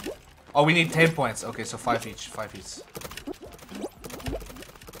get it? Oh, we need 10 points. Okay, so 5 each. 5 each.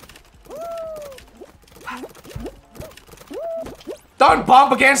 Don't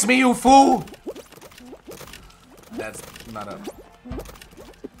bump against me, you fool! That's not a...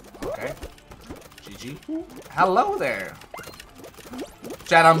 Okay. GG. Hello there.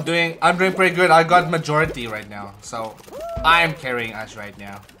 Chat, I'm doing pretty good. I got majority right now, so I'm carrying us right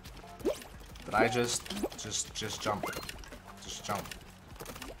now. Did I just jump? Just jump.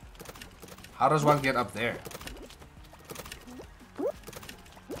 How does one get up there?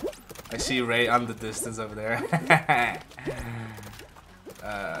 I see Ray on the distance over there.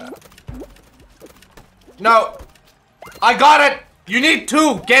 No! I got it! You need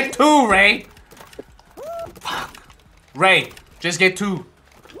 2! Get 2, Ray! Fuck. Ray, just get 2.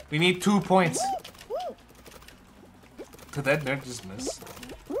 We need 2 points. Did that nerd just miss?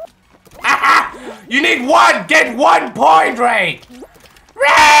 Aha! You need 1! Get 1 point, Ray!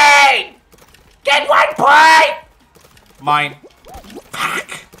 Ray! Get 1 point! Mine.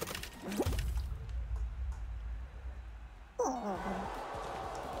 Fuck.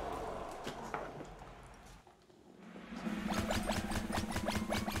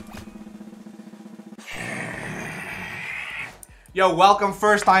 Yo, welcome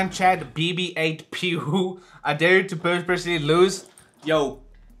first time chat, BB8 Pew. I dare you to personally lose. Yo,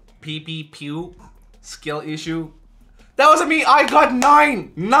 PP Pew. Skill issue. That wasn't me, I got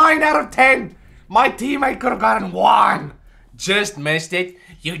 9! 9 out of 10! My teammate could have gotten 1! Just missed it.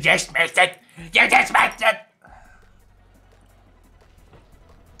 You just missed it. You just missed it!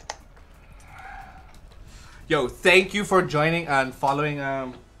 Yo, thank you for joining and following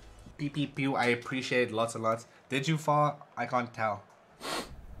PP Pew. I appreciate it lots and lots. Did you fall? I can't tell.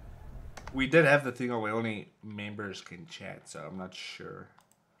 We did have the thing where only members can chat, so I'm not sure.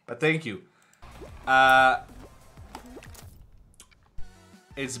 But thank you.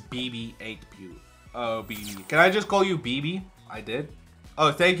 It's BB8 Pew. Oh, BB. Can I just call you BB? I did.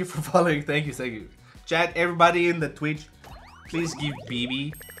 Oh, thank you for following. Thank you, thank you. Chat, everybody in the Twitch, please give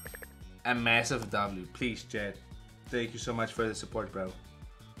BB a massive W. Please, chat. Thank you so much for the support, bro.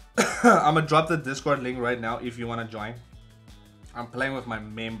 I'm gonna drop the Discord link right now if you want to join. I'm playing with my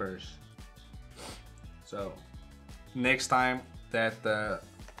members. So, next time that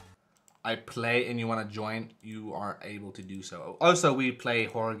I play and you want to join, you are able to do so. Also, we play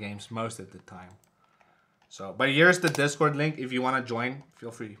horror games most of the time. So, but here's the Discord link. If you want to join,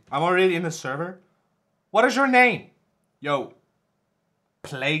 feel free. I'm already in the server. What is your name? Yo,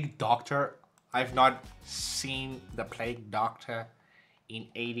 Plague Doctor? I've not seen the Plague Doctor in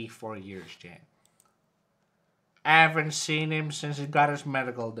 84 years, Jan. I haven't seen him since he got his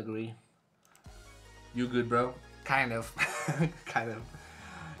medical degree. You good, bro? Kind of. Kind of.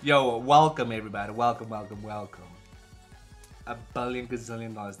 Yo, welcome everybody. Welcome, welcome, welcome. $1 billion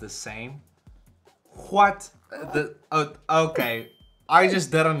gazillion dollars. The same? What? Okay. I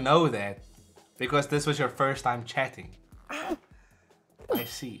just didn't know that. Because this was your first time chatting. I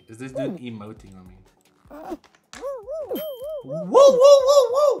see. Is this dude emoting on me? Woo, woo, woo,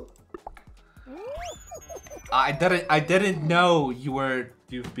 woo! I didn't know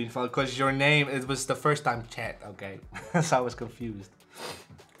you've been followed because your name, it was the first time chat, okay? So I was confused.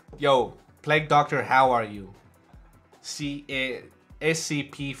 Yo, Plague Doctor, how are you?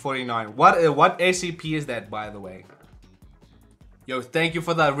 SCP-49. What SCP is that, by the way? Yo, thank you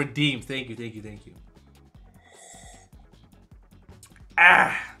for the redeem. Thank you, thank you, thank you.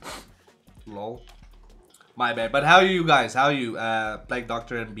 Ah! Lol. My bad. But how are you guys? How are you, Plague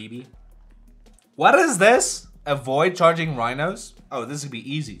Doctor and BB? What is this? Avoid charging rhinos? Oh, this would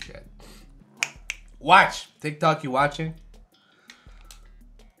be easy, chat. Watch. TikTok, you watching?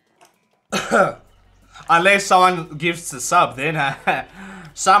 Unless someone gives the sub, then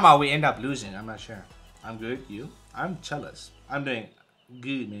somehow we end up losing. I'm not sure. I'm good. You? I'm jealous. I'm doing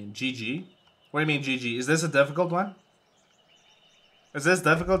good, man. GG. What do you mean GG? Is this a difficult one? Is this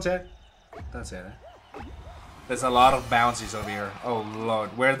difficult, chat? Don't say that. There's a lot of bouncies over here. Oh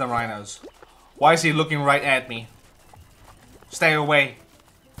lord, where are the rhinos? Why is he looking right at me? Stay away.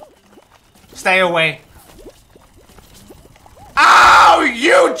 Stay away. Oh,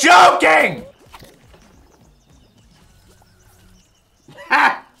 you joking?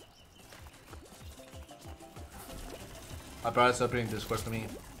 Ha! My brother's opening Discord for me.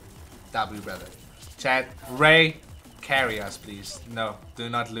 W brother. Chat, Ray, carry us please. No, do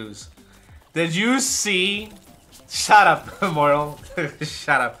not lose. Did you see? Shut up, Moral.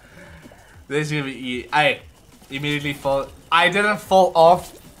 Shut up. This is gonna be I immediately fall. I didn't fall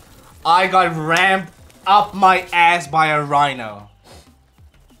off. I got rammed up my ass by a rhino.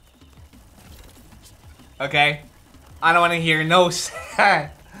 Okay? I don't want to hear no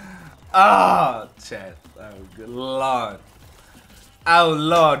sad. Oh, chat. Oh, good lord. Oh,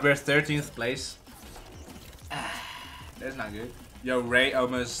 lord. We're 13th place. That's not good. Yo, Ray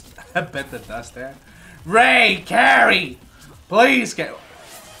almost bit the dust there. Ray, carry! Please, carry.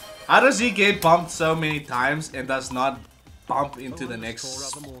 How does he get bumped so many times and does not bump into the next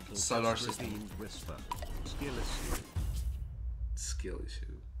solar system? Skill issue.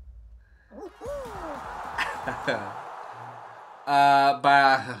 But I'm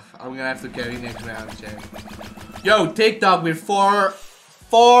gonna have to carry next round, check. Yo, TikTok, we're four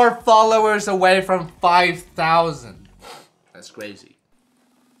followers away from 5,000. That's crazy.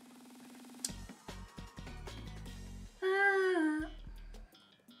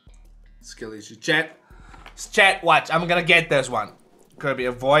 Skill issue. Chat, watch. I'm gonna get this one. Kirby,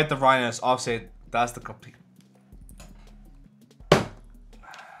 avoid the rhinos. Offset. That's the complete.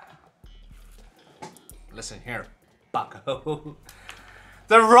 Listen here, bucko.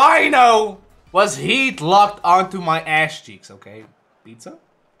 The rhino was heat locked onto my ass cheeks. Okay, pizza.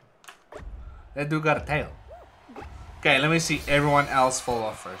 That dude got a tail. Okay, let me see everyone else fall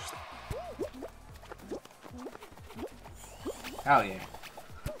off first. Hell yeah.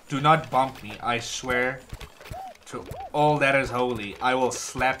 Do not bump me, I swear to all that is holy, I will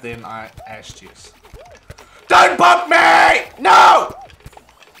slap them ass cheeks. Don't bump me! No!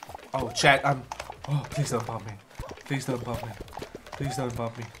 Oh, chat, oh, please don't bump me. Please don't bump me. Please don't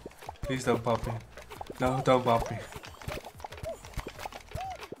bump me. Please don't bump me. No, don't bump me.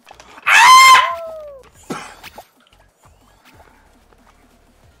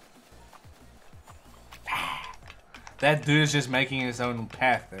 That dude is just making his own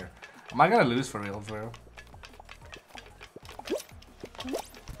path there. Am I gonna lose for real,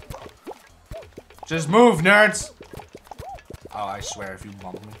 Just move, nerds! Oh, I swear if you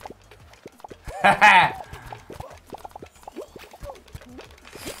bump me.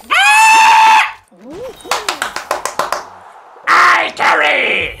 I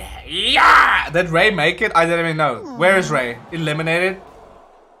carry! Yeah! Did Ray make it? I didn't even know. Where is Ray? Eliminated?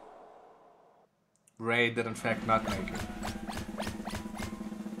 Ray did in fact not make it.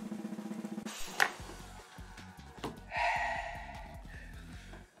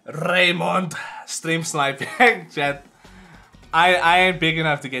 Raymond, stream sniping, chat. I ain't big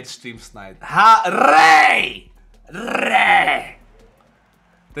enough to get stream sniped. Ha, Ray! Ray!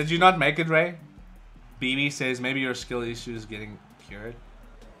 Did you not make it, Ray? BB says maybe your skill issue is getting cured.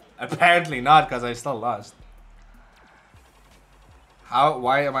 Apparently not, because I still lost.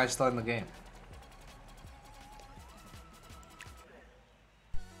 Why am I still in the game?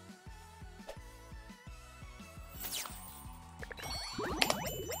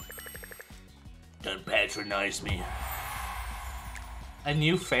 Don't patronize me. A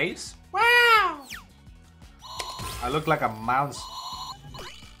new face? Wow! I look like a mouse.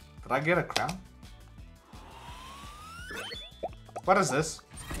 Did I get a crown? What is this?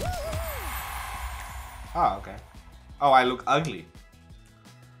 Oh, okay. Oh, I look ugly.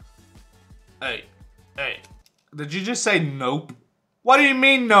 Hey, hey. Did you just say nope? What do you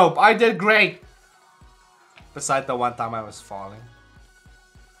mean nope? I did great. Besides the one time I was falling.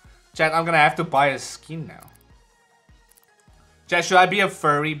 Chat, I'm gonna have to buy a skin now. Chat, should I be a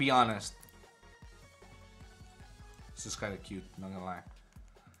furry? Be honest. This is kind of cute, not gonna lie.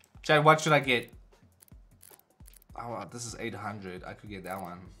 Chat, what should I get? Oh, this is 800. I could get that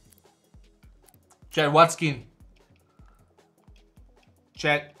one. Chat, what skin?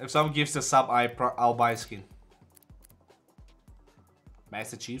 Chat, if someone gives the sub, I'll buy a skin.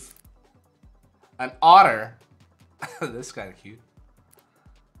 Master Chief. An otter. This is kind of cute.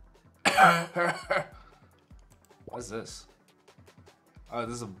 What's this? Oh,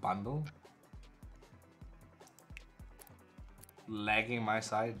 this is a bundle. Lagging my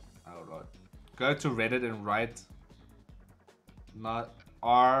side. Oh god. Go to Reddit and write not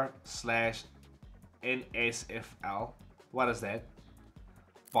r/nsfl. What is that?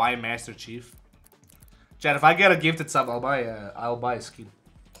 Buy Master Chief. Chat, if I get a gifted sub, I'll buy a skin.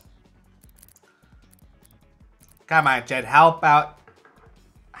 Come on, Chat, help out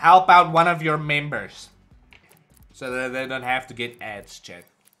one of your members. So that they don't have to get ads, Chat.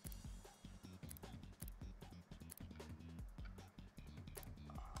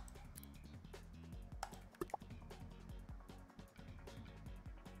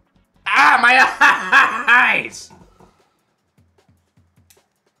 Ah, my eyes!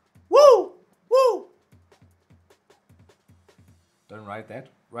 Woo! Woo! Don't write that.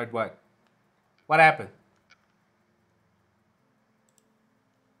 Write what? What happened?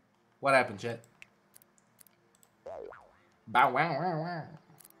 What happened, Chet? Bow wow wow wow.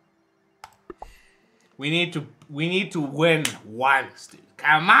 We need to win once, dude.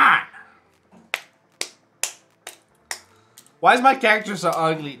 Come on! Why is my character so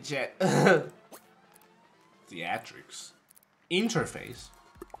ugly, Chet? Theatrics. Interface.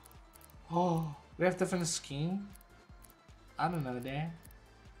 Oh, we have different skin? I don't know that.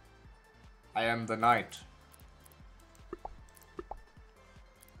 I am the knight.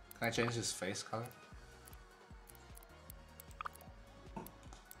 Can I change his face color?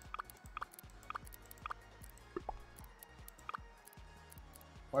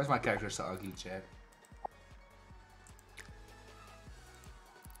 Why is my character so ugly, Chad?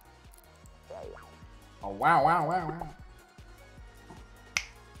 Oh, wow, wow, wow, wow.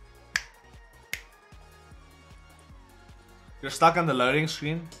 You're stuck on the loading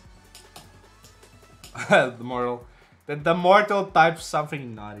screen? The mortal. The mortal types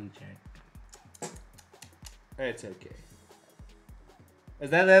something naughty, Chad. It's okay.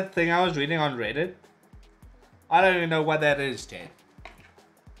 Is that thing I was reading on Reddit? I don't even know what that is, Chad.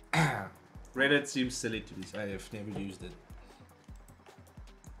 Reddit seems silly to me, so I've never used it.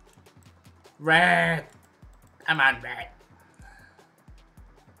 Rat! Come on, Rat.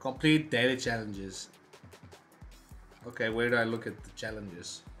 Complete daily challenges. Okay, where do I look at the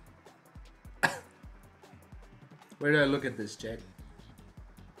challenges? Where do I look at this, Jack?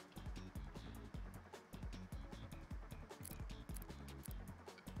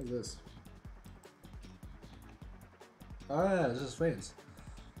 What's this? Oh yeah, this is friends.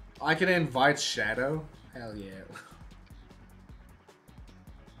 I can invite Shadow? Hell yeah.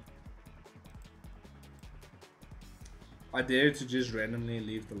 I dare to just randomly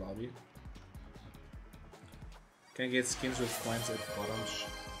leave the lobby. Can get skins with coins at the bottom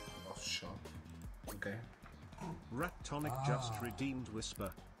of shop. Okay. Raptonic just redeemed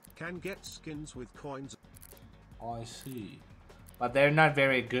Whisper. Can get skins with coins. Oh, I see. But they're not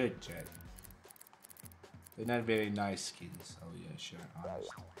very good, Chad. They're not very nice skins. Oh yeah, sure.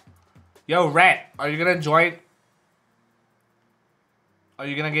 Honestly. Yo, Rat, are you gonna join? Are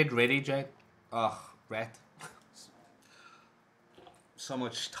you gonna get ready, Jad? Ugh, Rat. So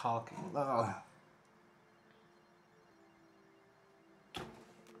much talking. Ugh.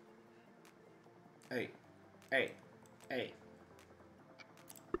 Hey, hey, hey.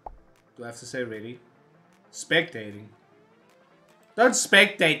 Do I have to say ready? Spectating. Don't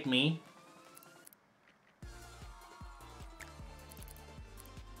spectate me.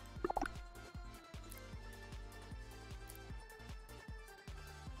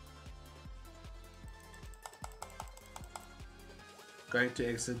 Going to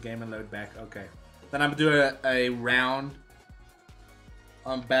exit game and load back. Okay. Then I'm doing a round.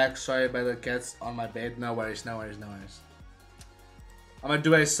 I'm back. Sorry about the cats on my bed. No worries, no worries, no worries. I'm gonna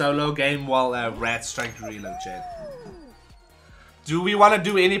do a solo game while rats trying to reload, chat. Do we want to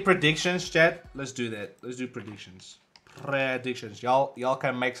do any predictions, chat? Let's do that. Let's do predictions. Predictions. Y'all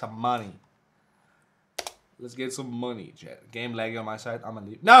can make some money. Let's get some money, chat. Game laggy on my side. I'm gonna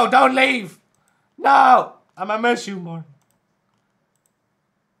leave. No, don't leave! No! I'm gonna miss you more.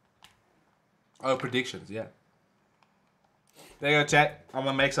 Oh, predictions, yeah. There you go, chat. I'm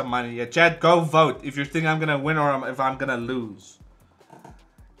gonna make some money. Yeah, chat, go vote if you think I'm gonna win or if I'm gonna lose.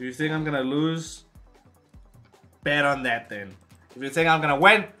 If you think I'm gonna lose, bet on that then. If you think I'm gonna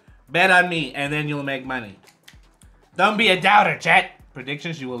win, bet on me and then you'll make money. Don't be a doubter, chat.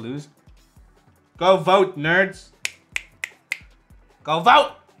 Predictions, you will lose. Go vote, nerds. Go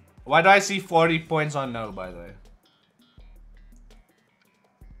vote! Why do I see 40 points on no, by the way?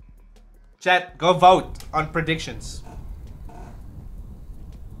 Chat, go vote on predictions.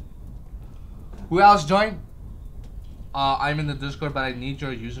 Who else joined? I'm in the Discord, but I need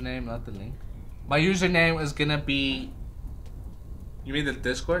your username, not the link. My username is gonna be... You mean the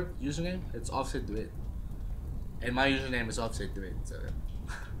Discord username? It's Offset Do It. And my username is Offset Do It, so...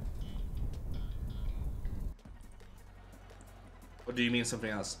 Or do you mean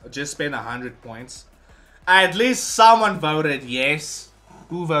something else? I just spent 100 points. At least someone voted yes.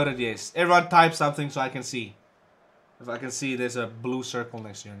 Who voted yes? Everyone type something so I can see. If I can see, there's a blue circle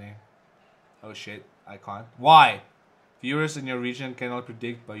next to your name. Oh shit, I can't. Why? Viewers in your region cannot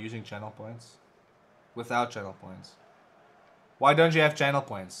predict by using channel points. Without channel points. Why don't you have channel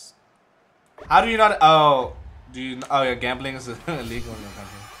points? How do you not? Oh, do you? Oh yeah, gambling is illegal in your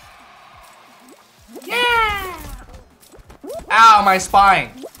country. Yeah! Ow, my spine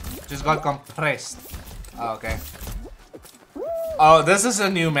just got compressed. Oh, okay. Oh, this is a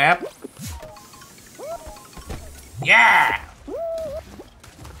new map. Yeah!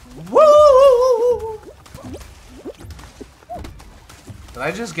 Woo! Did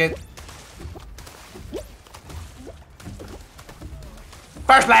I just get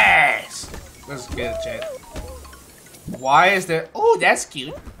first place? Let's get it, chat. Why is there? Oh, that's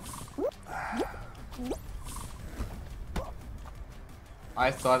cute. I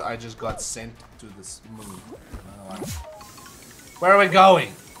thought I just got sent to this moon. Where are we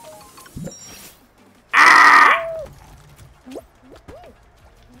going? Ah!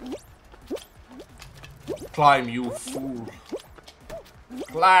 Climb, you fool.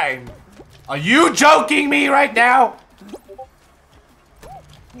 Climb. Are you joking me right now?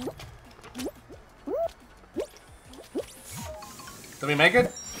 Did we make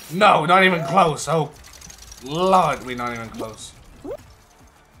it? No, not even close. Oh, Lord, we're not even close.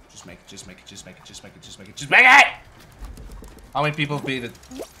 Just make it, just make it, just make it, just make it, just make it, just make it! How many people beat it?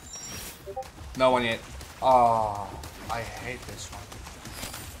 No one yet. Oh, I hate this one.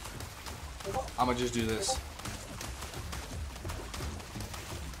 I'm gonna just do this.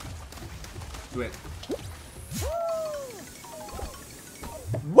 Do it.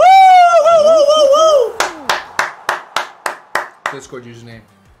 Woo! Woo! Woo! Woo! Woo! Discord username.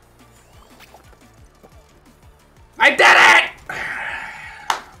 I did it!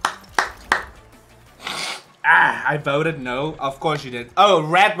 Ah, I voted no. Of course you did. Oh,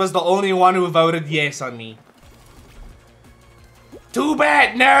 Rat was the only one who voted yes on me. Too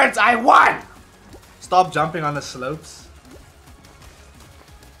bad, nerds! I won! Stop jumping on the slopes.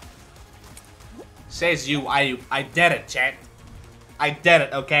 Says you. I did it, chat. I did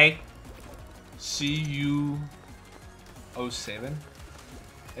it, okay? See you. 07.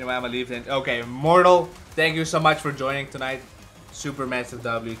 Anyway, I'm gonna leave then. Okay, Mortal, thank you so much for joining tonight. Super massive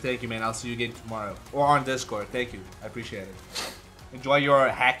W. Thank you, man. I'll see you again tomorrow. Or on Discord. Thank you. I appreciate it. Enjoy your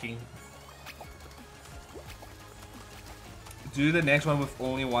hacking. Do the next one with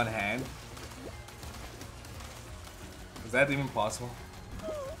only one hand. Is that even possible?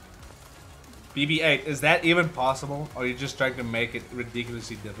 BB8, is that even possible? Or are you just trying to make it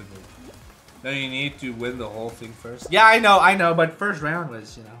ridiculously difficult? No, you need to win the whole thing first. Yeah, I know, but first round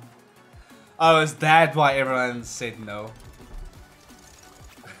was, you know. Oh, is that why everyone said no?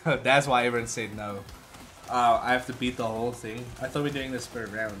 That's why everyone said no. I have to beat the whole thing. I thought we were doing this per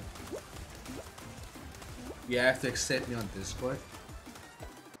round. You have to accept me on Discord.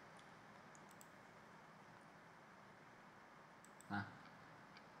 Huh.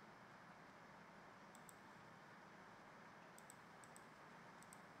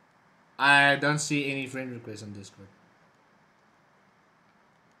 I don't see any friend requests on Discord.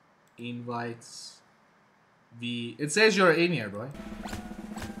 Invites. V. It says you're in here, boy.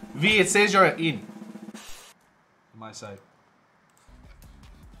 V, it says you're in. On my side.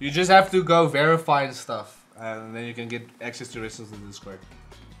 You just have to go verify and stuff, and then you can get access to the rest of the Discord.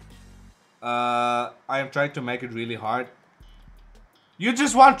 I am trying to make it really hard. You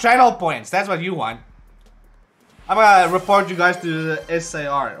just want channel points. That's what you want. I'm gonna report you guys to the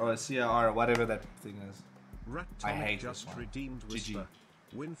SAR or CAR or whatever that thing is. I hate just this one. redeemed Whisper.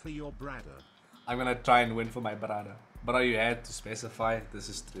 Win for your brother. I'm gonna try and win for my brother. But you had to specify. This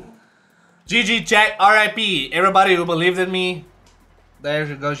is true. GG chat. RIP. Everybody who believed in me.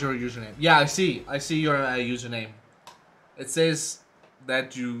 There goes your username. Yeah, I see. I see your username. It says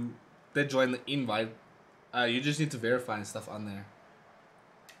that you did join the invite. You just need to verify and stuff on there.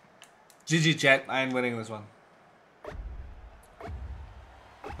 GG chat. I ain't winning this one.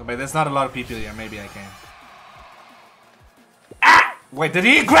 Oh, but there's not a lot of people here. Maybe I can. Ah! Wait, did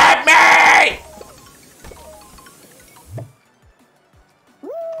he grab me? Woo,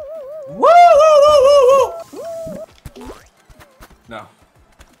 woo, woo, woo, woo. No.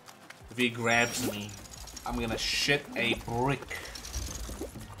 If he grabs me, I'm gonna shit a brick.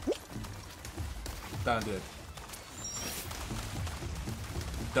 Don't do it.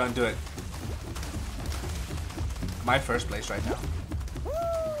 Don't do it. My first place right now.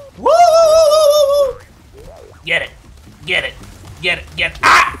 Woo! Get it. Get it. Get it. Get it.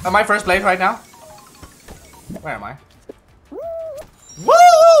 Ah! Am I first place right now? Where am I?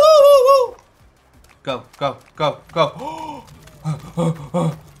 Woo! Go, go, go, go.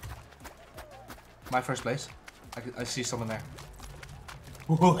 My first place. I see someone there.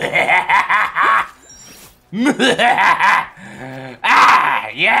 Ah,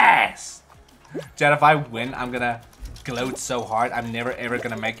 yes! Chad, if I win, I'm gonna gloat so hard. I'm never ever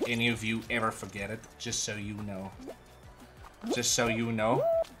gonna make any of you ever forget it. Just so you know. Just so you know.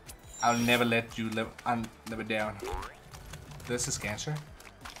 I'll never let you live down. This is cancer.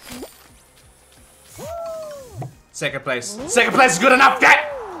 Second place. Second place is good enough, cat!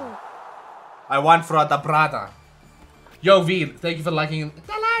 I won for the brother. Yo, V, thank you for liking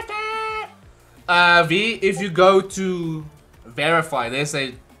the live. V, if you go to verify, there's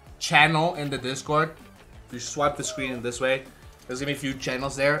a channel in the Discord. If you swipe the screen in this way, there's gonna be a few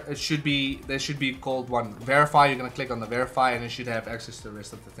channels there. There should be called one verify. You're gonna click on the verify and it should have access to the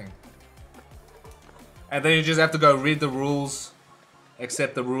rest of the thing. And then you just have to go read the rules,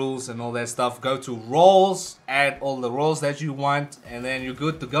 accept the rules and all that stuff. Go to roles, add all the roles that you want, and then you're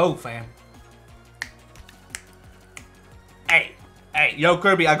good to go, fam. Hey, hey, yo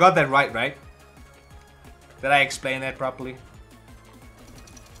Kirby, I got that right? Did I explain that properly?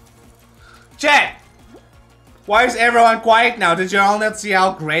 Chat! Why is everyone quiet now? Did you all not see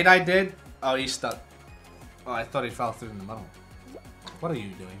how great I did? Oh, he's stuck. Oh, I thought he fell through in the middle. What are you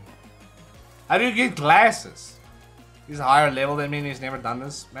doing? How do you get glasses? He's a higher level than me and he's never done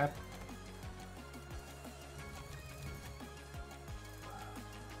this map.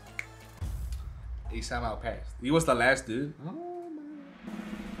 He somehow passed. He was the last dude. Oh, man.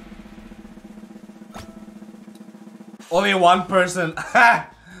 Only one person.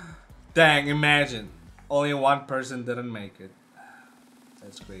 Dang, imagine. Only one person didn't make it.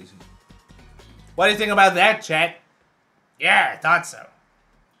 That's crazy. What do you think about that, chat? Yeah, I thought so.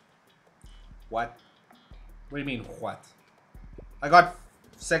 What? What do you mean, what? I got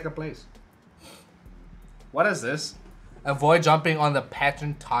second place. What is this? Avoid jumping on the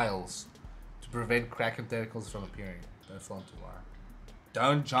pattern tiles to prevent Kraken tentacles from appearing. Don't fall too far.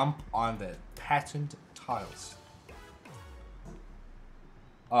 Don't jump on the patterned tiles.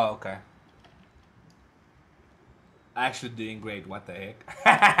 Oh, okay. Actually doing great. What the heck?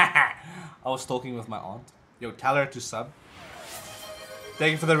 I was talking with my aunt. Yo, tell her to sub.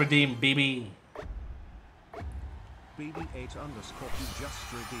 Thank you for the redeem, BB. BB8 underscore you just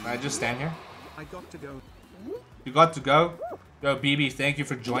redeemed. I just stand here. I got to go. You got to go? Yo, BB, thank you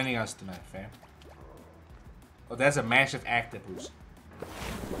for joining us tonight, fam. Oh, that's a massive active boost.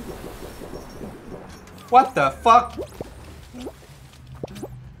 What the fuck?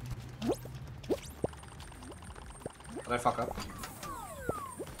 Did I fuck up?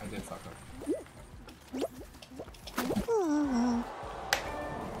 I did fuck up.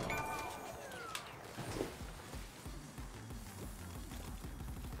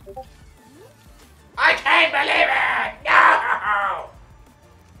 I can't believe it! No!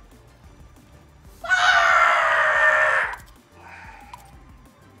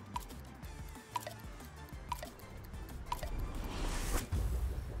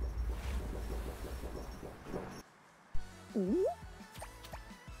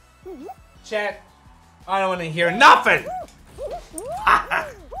 Chat, I don't want to hear nothing!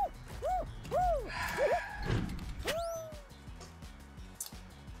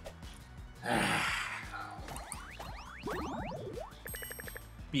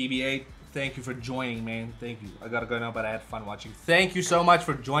 BB8, thank you for joining, man. Thank you. I gotta go now, but I had fun watching. Thank you so much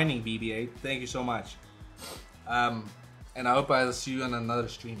for joining, BB8. Thank you so much. And I hope I'll see you on another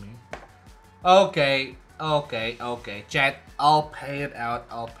stream, man. Okay. Chat, I'll pay it out.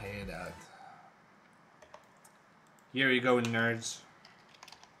 Here you go, nerds.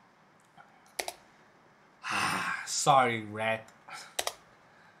 Sorry, rat.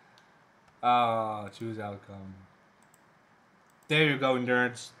 Oh, choose outcome. There you go,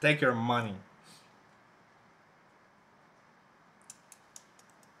 nerds. Take your money.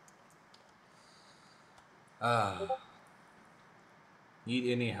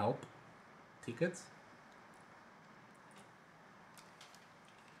 Need any help? Tickets?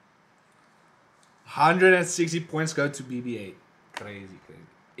 160 points go to BB8. Crazy.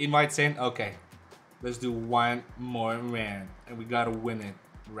 Invite sent? Okay. Let's do one more round. And we gotta win it,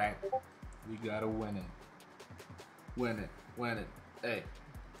 rat. We gotta win it. Win it. Hey.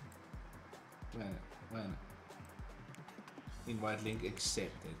 Win it. Invite link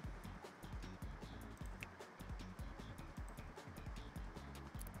accepted.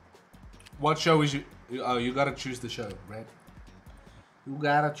 What show is you? Oh, you gotta choose the show, right? You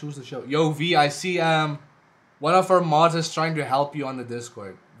gotta choose the show. Yo, V, I see one of our mods is trying to help you on the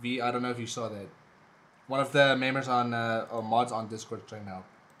Discord. V, I don't know if you saw that. One of the members on or mods on Discord trying to help.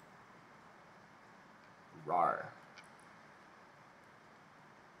 Rar.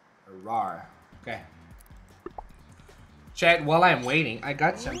 Okay. Chat, while I'm waiting, I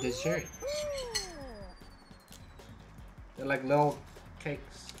got some dessert. They're like little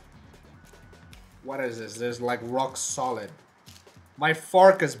cakes. What is this? There's like rock solid. My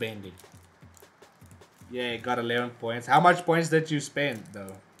fork is bending. Yeah, got 11 points. How much points did you spend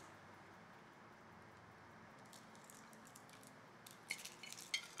though?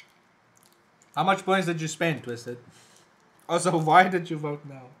 How much points did you spend, Twisted? Also, why did you vote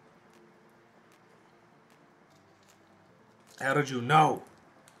no? How did you know?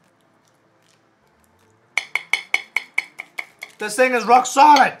 This thing is rock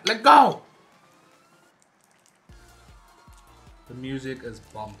solid. Let go. The music is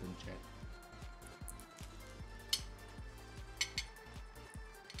bumping, chat.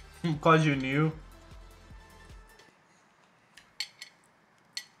 Because you knew.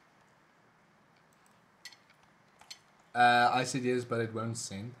 I said yes, but it won't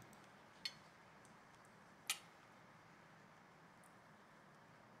send.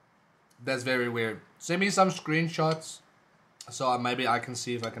 That's very weird. Send me some screenshots so maybe I can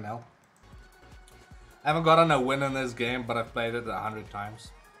see if I can help. I haven't gotten a win in this game, but I've played it 100 times.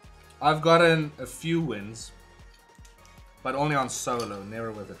 I've gotten a few wins, but only on solo,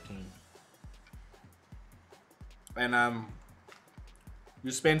 never with a team. And you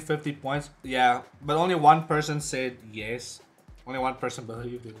spent 50 points, yeah, but only one person said yes. Only one person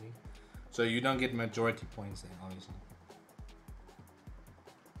believed in me, so you don't get majority points then, obviously.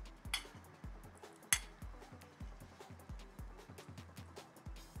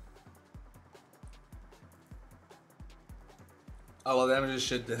 Oh, well, that just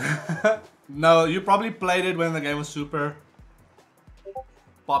shit then. No, you probably played it when the game was super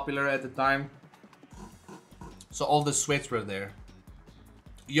popular at the time. So all the sweats were there.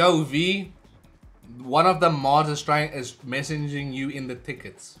 Yo, V, one of the mods is messaging you in the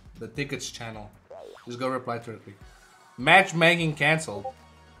tickets channel. Just go reply to it quick. Matchmaking canceled.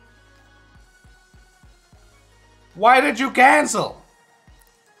 Why did you cancel?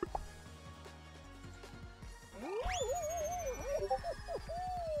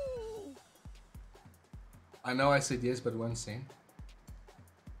 I know I said yes, but it won't send.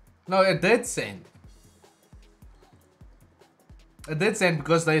 No, it did send. It did send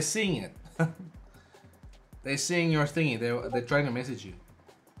because they're seeing it. They're seeing your thingy. They're trying to message you.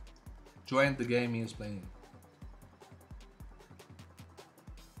 Join the game he is playing.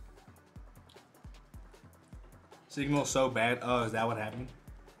 Signal so bad. Oh, is that what happened?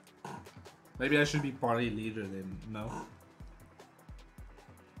 Maybe I should be party leader then. No.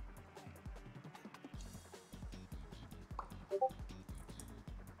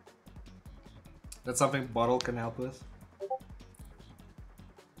 That's something Bottle can help with.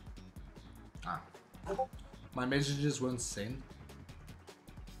 My messages won't send.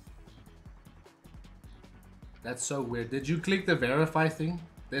 That's so weird. Did you click the verify thing?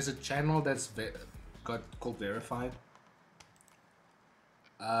 There's a channel that's called verified.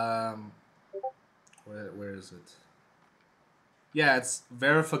 Where is it? Yeah, it's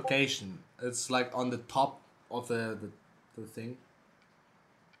verification. It's like on the top of the thing.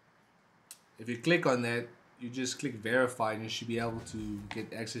 If you click on that, you just click verify and you should be able to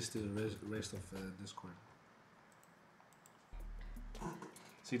get access to the rest of Discord.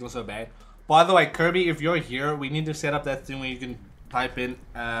 Signal so bad. By the way, Kirby, if you're here, we need to set up that thing where you can type in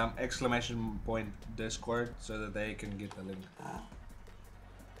exclamation point Discord so that they can get the link.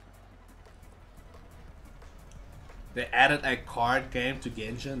 They added a card game to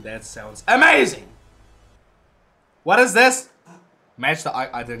Genshin. That sounds amazing. What is this? Match the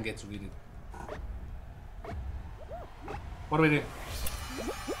I didn't get to read it. What do we do?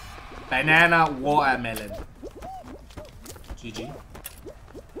 Banana watermelon. GG.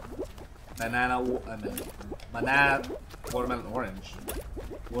 Banana watermelon. Banana watermelon orange.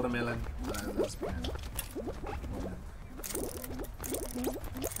 Watermelon. That's banana.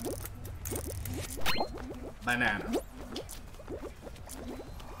 Banana.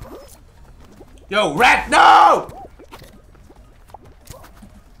 Yo, rat, no!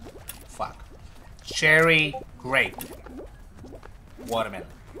 Fuck. Cherry, grape. Watermelon.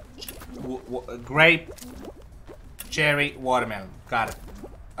 Grape, cherry, watermelon. Got it.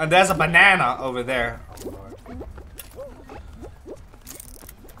 And there's a banana over there. Oh, Lord.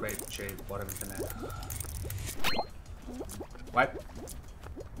 Grape, cherry, watermelon, banana. What?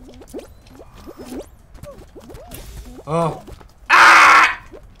 Oh. Ah!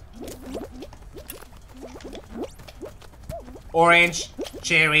 Orange,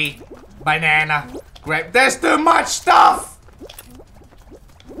 cherry, banana, grape. There's too much stuff!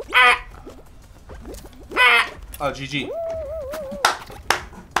 Ah! Ah! Oh, GG.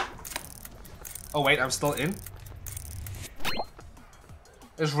 Oh, wait, I'm still in?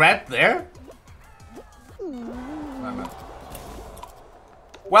 Is red there? No.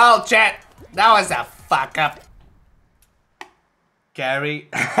 Well, chat, that was a fuck up. Gary.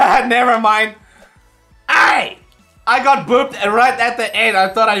 Never mind. I got booped right at the end. I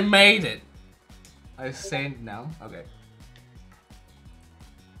thought I made it. I saint now. Okay.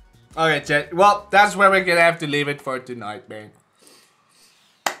 Okay, chat. Well, that's where we're gonna have to leave it for tonight, man.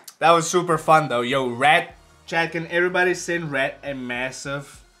 That was super fun though. Yo, Red. Chat, can everybody send Red a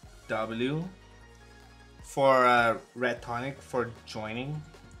massive W for Red Tonic for joining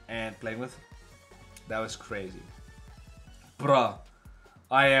and playing with? That was crazy. Bruh,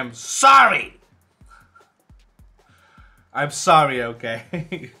 I am sorry. I'm sorry,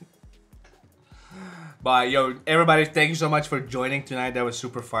 okay? But yo, everybody, thank you so much for joining tonight. That was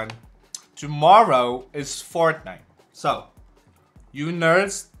super fun. Tomorrow is Fortnite. So, you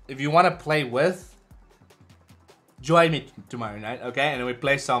nerds, if you want to play with, join me tomorrow night, okay? And we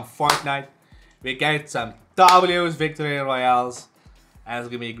play some Fortnite. We get some W's, Victory Royales, and it's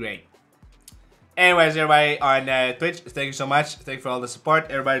gonna be great. Anyways, everybody on Twitch, thank you so much. Thank you for all the support.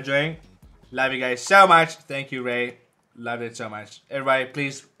 Everybody joining. Love you guys so much. Thank you, Ray. Love it so much. Everybody,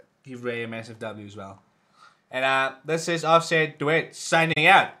 please give Ray a massive W as well. And this is Offset Duet signing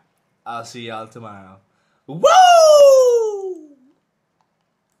out. I'll see y'all tomorrow. Woo!